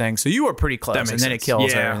to the thing, so you were pretty close, and then it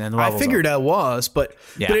kills her, and then I figured that was, but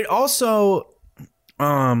it also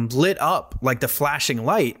lit up like the flashing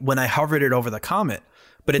light when I hovered it over the comet,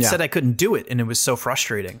 but it said I couldn't do it, and it was so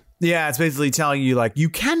frustrating. Yeah, it's basically telling you, like, you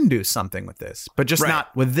can do something with this, but just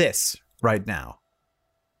not with this right now.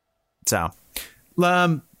 So...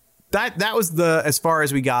 that was as far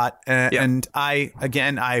as we got, and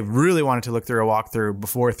I really wanted to look through a walkthrough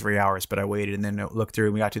before 3 hours, but I waited and then looked through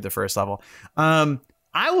and we got to the first level. I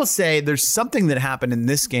will say there's something that happened in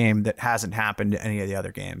this game that hasn't happened to any of the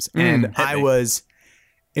other games, and I was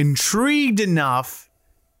intrigued enough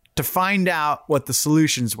to find out what the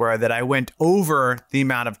solutions were that I went over the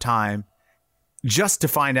amount of time just to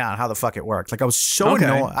find out how the fuck it worked. Like I was so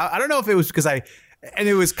annoyed. I don't know if it was because and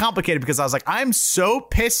it was complicated because I was like, I'm so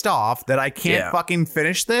pissed off that I can't fucking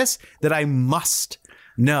finish this that I must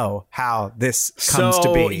know how this comes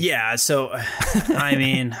to be. Yeah. So, I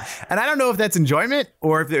mean, and I don't know if that's enjoyment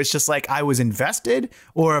or if it's just like I was invested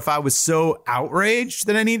or if I was so outraged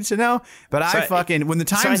that I needed to know. But when the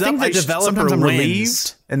time's up, sometimes I'm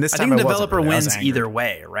relieved. And this time I think the developer wins either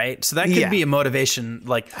way, right? So that could be a motivation.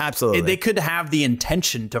 Like, absolutely, they could have the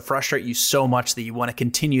intention to frustrate you so much that you want to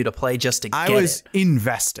continue to play just to get it. I was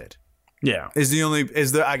invested. Yeah,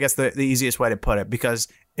 I guess the easiest way to put it, because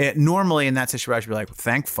normally in that situation I'd be like,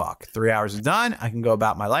 thank fuck, 3 hours is done, I can go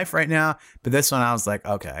about my life right now. But this one I was like,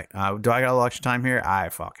 okay, do I got a little extra time here? I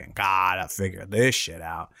fucking gotta figure this shit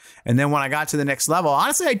out. And then when I got to the next level,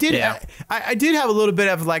 honestly, I did have a little bit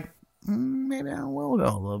of like, maybe I will go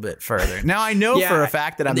a little bit further. Now I know for a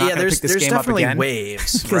fact that I'm not going to pick this game up again.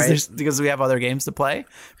 Waves, right? because we have other games to play.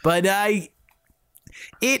 But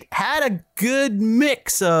it had a good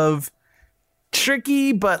mix of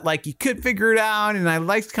tricky, but like you could figure it out, and I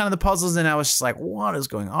liked kind of the puzzles, and I was just like, what is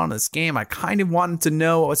going on in this game? I kind of wanted to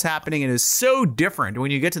know what was happening, and it was so different.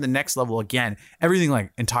 When you get to the next level again, everything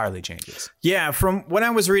like entirely changes. Yeah, from when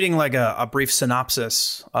I was reading like a brief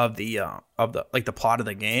synopsis of the plot of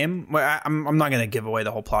the game, I'm not going to give away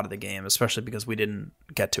the whole plot of the game, especially because we didn't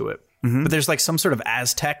get to it. Mm-hmm. But there's like some sort of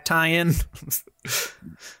Aztec tie-in.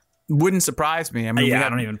 Wouldn't surprise me. I mean, I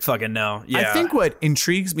don't even fucking know. Yeah. I think what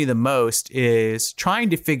intrigues me the most is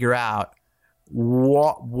trying to figure out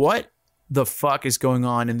what the fuck is going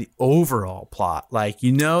on in the overall plot. Like,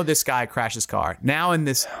 this guy crashed his car. Now in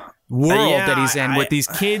this world that he's in with these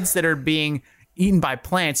kids that are being eaten by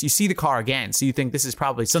plants, you see the car again. So you think this is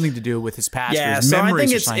probably something to do with his past. Yeah, his so I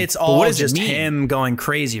think it's all just him going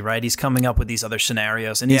crazy, right? He's coming up with these other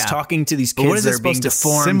scenarios, and he's talking to these kids that are being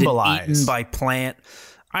deformed and eaten by plant.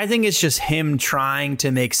 I think it's just him trying to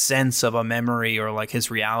make sense of a memory or like his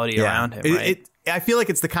reality around him, right? I feel like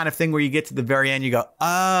it's the kind of thing where you get to the very end, you go, oh,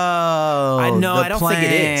 I know, I don't think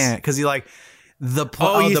it is. Because you're like, the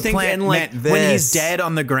plant meant this. When he's dead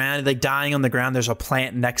on the ground, like dying on the ground, there's a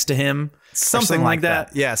plant next to him. Something like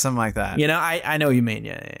that. Yeah, something like that. I know what you mean.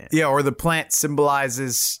 Yeah, or the plant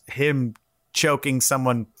symbolizes him choking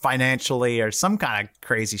someone financially or some kind of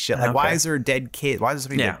crazy shit. Like, why is there a dead kid? Why is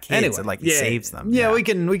there dead kids? And he saves them. Yeah, we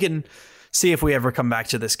can see if we ever come back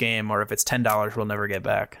to this game, or if it's $10, we'll never get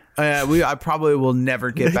back. I probably will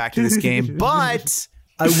never get back to this game, but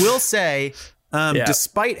I will say,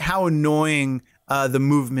 despite how annoying the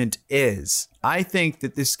movement is, I think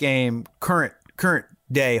that this game current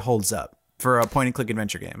day holds up for a point and click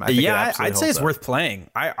adventure game. I'd say it's worth playing.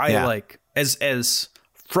 I like as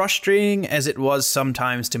frustrating as it was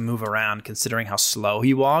sometimes to move around, considering how slow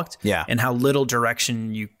he walked and how little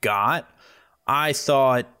direction you got. I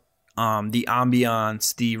thought the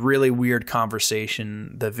ambiance, the really weird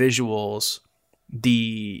conversation, the visuals,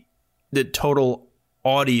 the total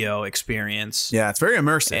audio experience. Yeah, it's very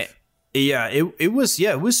immersive. It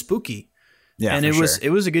was spooky. Yeah, and it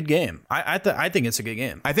was a good game. I think it's a good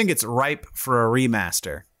game. I think it's ripe for a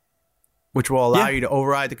remaster, which will allow you to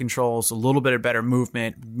override the controls, a little bit of better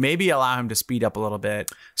movement, maybe allow him to speed up a little bit.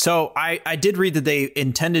 So I did read that they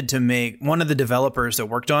intended to make, one of the developers that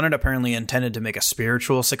worked on it apparently intended to make a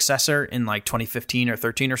spiritual successor in like 2015 or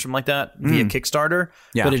 13 or something like that via Kickstarter,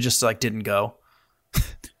 but it just like didn't go.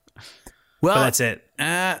 Well, but that's it.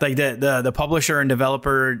 Like the publisher and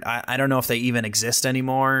developer, I don't know if they even exist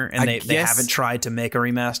anymore, and they haven't tried to make a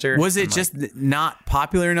remaster. Was it just not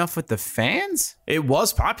popular enough with the fans? It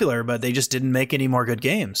was popular, but they just didn't make any more good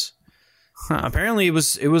games. Apparently, it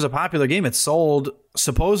was a popular game. It sold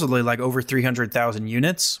supposedly like over 300,000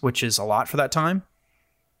 units, which is a lot for that time.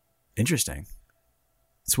 Interesting.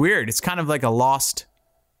 It's weird. It's kind of like a lost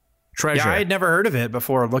treasure. Yeah, I had never heard of it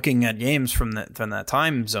before looking at games from that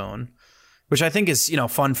time zone, which I think is,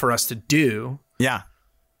 fun for us to do. Yeah.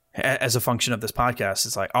 As a function of this podcast.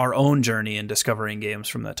 It's like our own journey in discovering games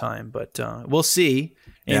from that time. But we'll see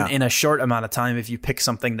in a short amount of time if you pick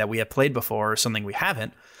something that we have played before or something we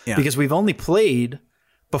haven't. Yeah. Because we've only played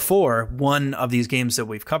before one of these games that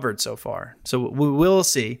we've covered so far. So we will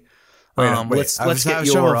see. Let's get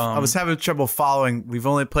your... I was having trouble following. We've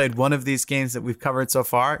only played one of these games that we've covered so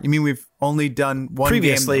far. You mean we've only done one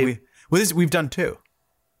previously, game? We've done two.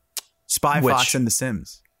 Spy Fox and The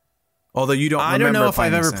Sims. Although you don't remember. I don't know if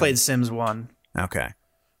I've ever played Sims 1. Okay.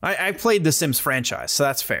 I played the Sims franchise, so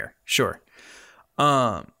that's fair. Sure.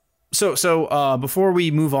 So before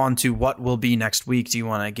we move on to what will be next week, do you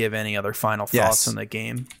want to give any other final thoughts on the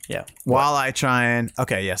game? Yeah. While I try and...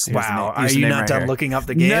 Okay, yes. Wow. Are you not done looking up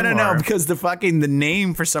the game? No, because the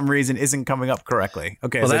name for some reason isn't coming up correctly.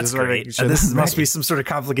 Okay, well, so that's great. This must be some sort of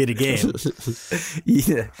complicated game.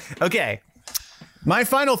 Yeah. Okay. My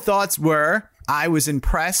final thoughts were... I was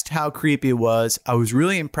impressed how creepy it was. I was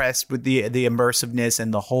really impressed with the immersiveness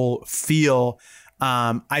and the whole feel.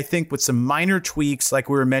 I think with some minor tweaks, like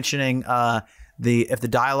we were mentioning, if the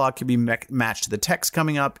dialogue could be matched to the text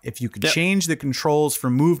coming up, if you could change the controls for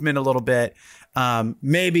movement a little bit,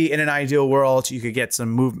 maybe in an ideal world, you could get some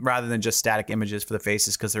movement rather than just static images for the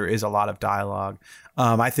faces, because there is a lot of dialogue.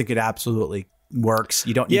 I think it absolutely works.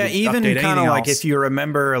 You don't need to even update kind of like else. If you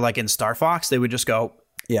remember, like in Star Fox, they would just go.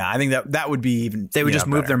 Yeah, I think that would be even. They would just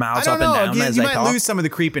move their mouths up and down as they talk. You might lose some of the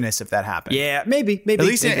creepiness if that happened. Yeah, maybe. At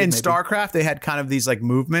least in StarCraft, they had kind of these like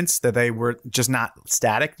movements that they were just not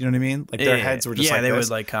static. You know what I mean? Like their heads were just like they this.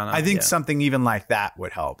 would like kind of. I think something even like that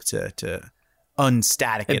would help to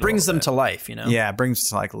unstatic it. It brings them to life, Yeah, it brings it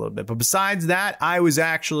to life a little bit. But besides that, I was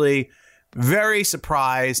actually very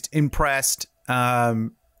surprised, impressed.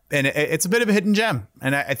 And it's a bit of a hidden gem.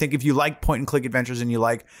 And I think if you like point and click adventures and you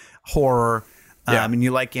like horror. And you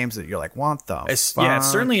like games that you're like, what the fuck? Yeah,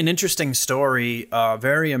 it's certainly an interesting story,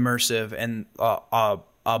 very immersive, and a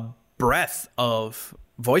breadth of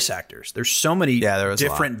voice actors. There's so many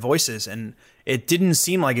different voices, and it didn't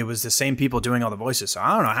seem like it was the same people doing all the voices. So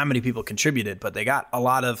I don't know how many people contributed, but they got a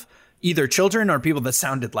lot of either children or people that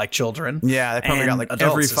sounded like children. Yeah, they probably got like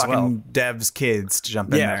every fucking dev's kids to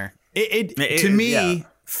jump in there. To me,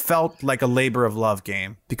 felt like a labor of love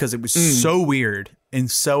game because it was so weird and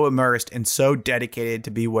so immersed and so dedicated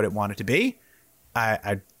to be what it wanted to be.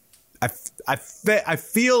 I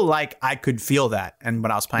feel like I could feel that, and when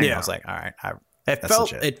I was playing, I was like, all right,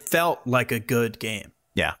 it felt like a good game.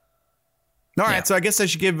 Yeah. All right, so I guess I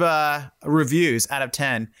should give reviews out of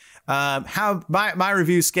 10. How my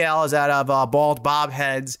review scale is out of bald bob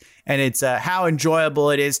heads, and it's how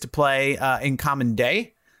enjoyable it is to play in common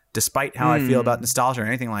day, despite how I feel about nostalgia or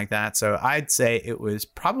anything like that. So I'd say it was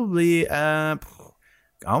probably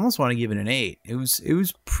I almost want to give it an 8. It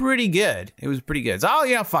was pretty good. It was pretty good.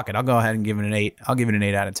 So fuck it. I'll go ahead and give it an 8. I'll give it an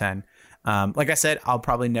 8 out of 10. Like I said, I'll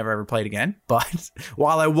probably never ever play it again. But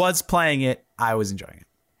while I was playing it, I was enjoying it.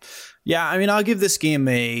 Yeah, I mean, I'll give this game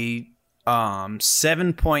a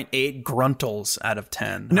 7.8 gruntles out of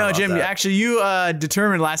 10. No, Jim, actually, you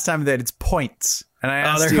determined last time that it's points. And I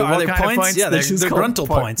asked you, are they points? Yeah, they're gruntle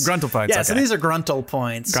points. Gruntle points. Yeah, okay. So these are gruntle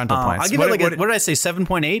points. Gruntle points. I'll give it what did I say,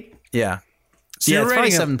 7.8? Yeah. So yeah, it's probably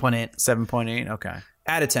 7.8. 7.8, okay.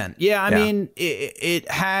 Out of 10. Yeah, I mean, it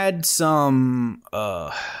had some,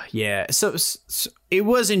 so it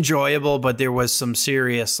was enjoyable, but there was some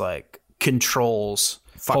serious, like, controls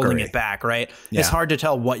holding it back, right? Yeah. It's hard to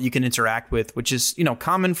tell what you can interact with, which is,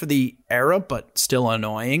 common for the era, but still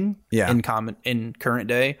annoying in current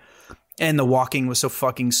day. And the walking was so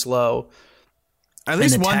fucking slow. At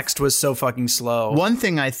least the text was so fucking slow. One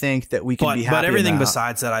thing I think that we can be happy but everything about,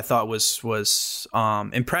 besides that I thought was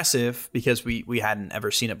impressive because we hadn't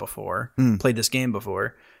ever seen it before, played this game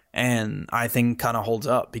before, and I think kind of holds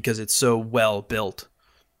up because it's so well built.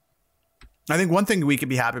 I think one thing we could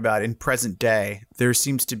be happy about in present day, there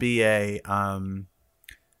seems to be a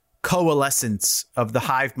coalescence of the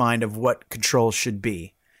hive mind of what controls should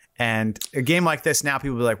be. And a game like this, now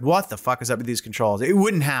people will be like, what the fuck is up with these controls? It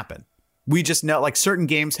wouldn't happen. We just know, like, certain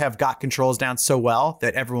games have got controls down so well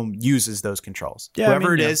that everyone uses those controls. Yeah,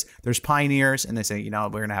 Whoever it is, there's pioneers, and they say, we're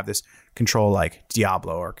going to have this control like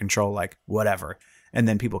Diablo or control like whatever. and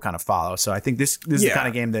then people kind of follow. So I think this is the kind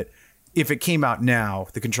of game that if it came out now,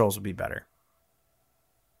 the controls would be better.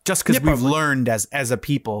 Just because we've learned as a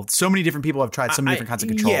people, so many different people have tried so many different kinds of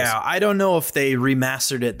controls. Yeah, I don't know if they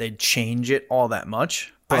remastered it, they'd change it all that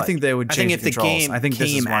much. I think they would change the controls. I think if the game I think this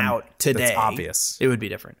came is one out today, that's obvious. It would be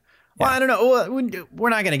different. Well, I don't know. We're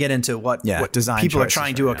not going to get into what design people are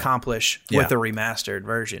trying to accomplish with the remastered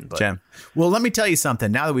version. But Jim. Well, let me tell you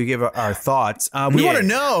something. Now that we give our thoughts, we want to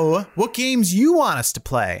know what games you want us to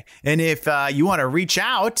play. And if you want to reach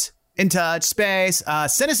out in touch space,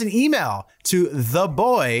 send us an email to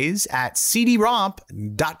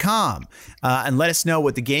theboys@cdromp.com and let us know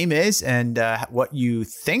what the game is and what you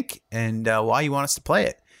think and why you want us to play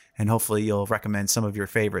it. And hopefully you'll recommend some of your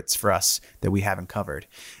favorites for us that we haven't covered.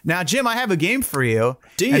 Now, Jim, I have a game for you.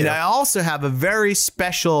 Do you? And I also have a very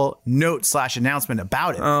special note/announcement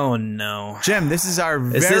about it. Oh, no. Jim, this is our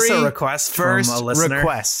Is very this a request first from a listener?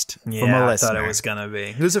 request from a I listener. thought it was going to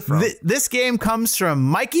be. Who's it from? This game comes from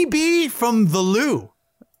Mikey B from The Lou.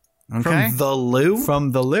 Okay? From The Lou?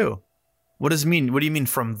 From The Lou. What does it mean? What do you mean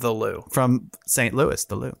from The Lou? From St. Louis,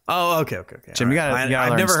 The Lou. Oh, okay. Jim, you gotta I've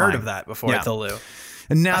learn never slang. heard of that before. The Lou.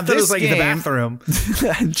 And now I thought it was like game, the bathroom.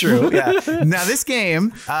 True. Yeah. Now this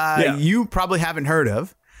game, you probably haven't heard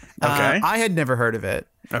of. Okay. I had never heard of it.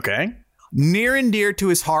 Okay. Near and dear to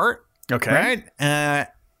his heart. Okay. Right.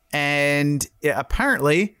 And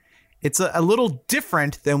apparently, it's a little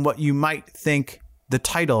different than what you might think the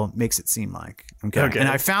title makes it seem like. Okay. And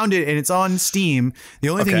I found it, and it's on Steam. The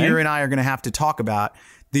only thing you and I are going to have to talk about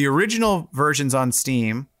the original version's on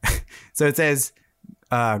Steam. So it says.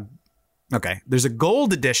 There's a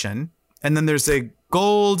gold edition, and then there's a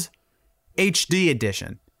gold HD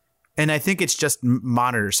edition. And I think it's just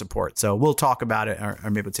monitor support. So we'll talk about it, or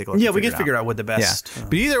maybe we'll take a look. Yeah, we can figure out what the best. Yeah.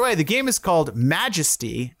 But either way, the game is called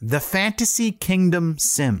Majesty, the Fantasy Kingdom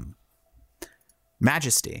Sim.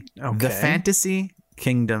 Majesty, the Fantasy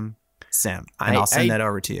Kingdom Sim. And I'll send that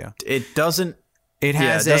over to you. It doesn't. It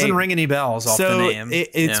has it doesn't ring any bells off the name.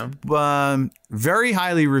 It's very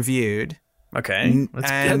highly reviewed. Okay,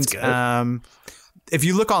 that's good. If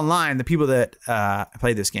you look online, the people that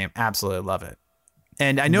play this game absolutely love it.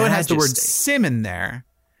 And I know it has the word sim in there.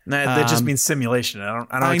 That just means simulation. I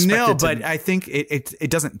don't I expect know, it to, but I think it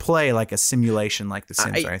doesn't play like a simulation like The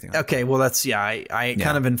Sims or anything like that. Okay, well, that's, I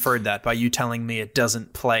kind of inferred that by you telling me it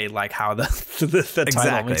doesn't play like how the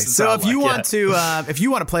title makes it sound if you want to if you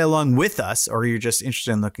want to play along with us, or you're just interested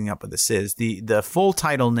in looking up what this is, the full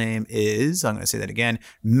title name is, I'm going to say that again,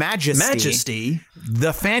 Majesty,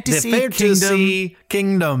 the Fantasy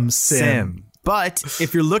Kingdom Sim. But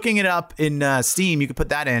if you're looking it up in Steam, you can put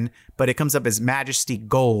that in, but it comes up as Majesty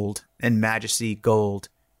Gold and Majesty Gold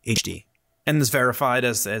HD. And it's verified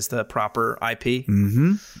as the proper IP?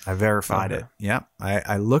 Mm-hmm. I verified it. Yeah.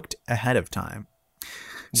 I looked ahead of time.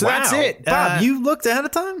 So that's it. Bob, you looked ahead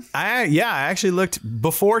of time? I actually looked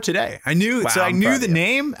before today. I knew the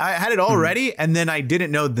name. I had it all ready, and then I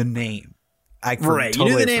didn't know the name. You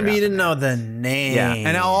knew the name, but you didn't know the name. Yeah,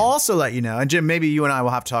 and I'll also let you know. And Jim, maybe you and I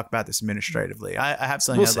will have to talk about this administratively. I have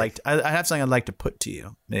something I have something I'd like to put to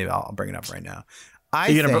you. Maybe I'll bring it up right now.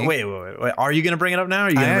 Wait. Are you going to bring it up now? Or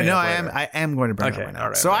are you going to bring it up later? I am going to bring it up right now.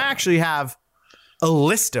 Right, I actually have a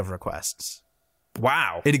list of requests.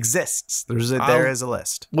 Wow, it exists. There is a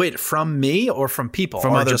list. Wait, from me or from people?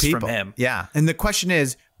 From other just people. From him? Yeah. And the question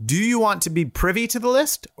is, do you want to be privy to the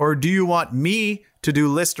list, or do you want me to do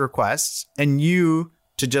list requests and you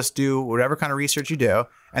to just do whatever kind of research you do,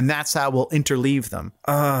 and that's how we'll interleave them?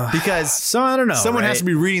 Because so I don't know. Someone has to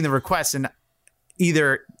be reading the request, and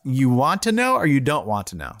either you want to know or you don't want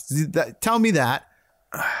to know. Tell me that.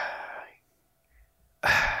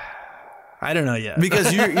 I don't know yet.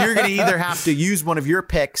 Because you're going to either have to use one of your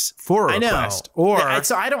picks for a request, or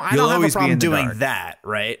so I don't have a problem doing that,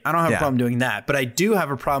 right? I don't have a problem doing that, but I do have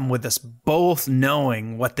a problem with us both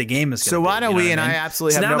knowing what the game is going to be. So why don't we? And I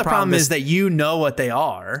absolutely have no problem. Now the problem is that you know what they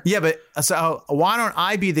are. Yeah, but so why don't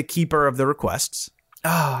I be the keeper of the requests? Oh,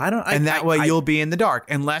 I don't. And that way you'll be in the dark,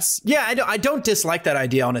 unless. Yeah, I don't dislike that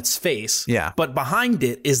idea on its face. Yeah, but behind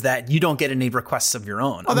it is that you don't get any requests of your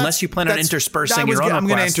own unless you plan on interspersing your own requests. I'm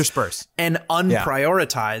going to intersperse and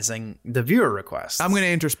unprioritizing the viewer requests. I'm going to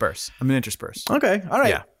intersperse. Okay, all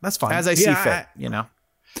right, that's fine. As I see fit,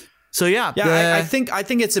 So I think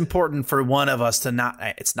it's important for one of us to not.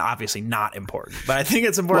 It's obviously not important, but I think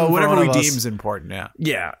it's important. Well, whatever for we one of deem is important.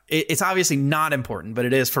 Yeah. It's obviously not important, but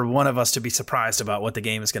it is for one of us to be surprised about what the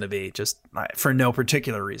game is going to be, just for no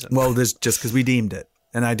particular reason. Well, just because we deemed it,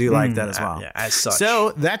 and I do like that as well. Yeah, as such.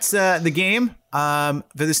 So that's the game. For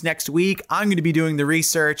this next week, I'm going to be doing the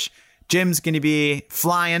research Jim's going to be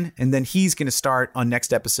flying, and then he's going to start on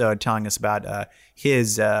next episode telling us about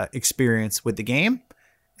his experience with the game.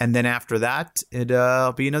 And then after that,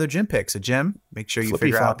 it'll be another Jim pick. So, Jim, make sure you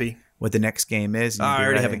figure out what the next game is. I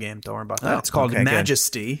already have a game. Don't worry about that. It's called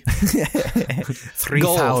Majesty.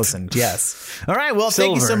 3000. Yes. All right. Well,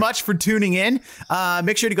 thank you so much for tuning in.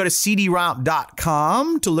 Make sure to go to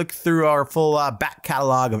cdromp.com to look through our full back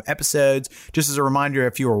catalog of episodes. Just as a reminder,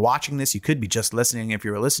 if you were watching this, you could be just listening. If you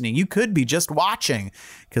were listening, you could be just watching,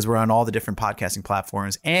 because we're on all the different podcasting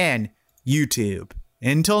platforms and YouTube.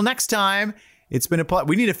 Until next time. It's been a pleasure.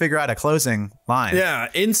 We need to figure out a closing line. Yeah,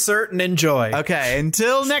 insert and enjoy. Okay,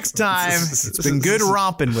 until next time, it's been good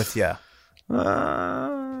romping with you.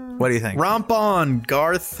 What do you think? Romp on,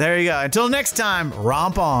 Garth. There you go. Until next time,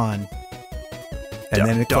 romp on. And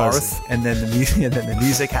then it closes. And then the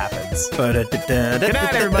music happens. Good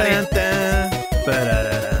night, everybody.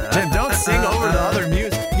 Jim, don't sing over the other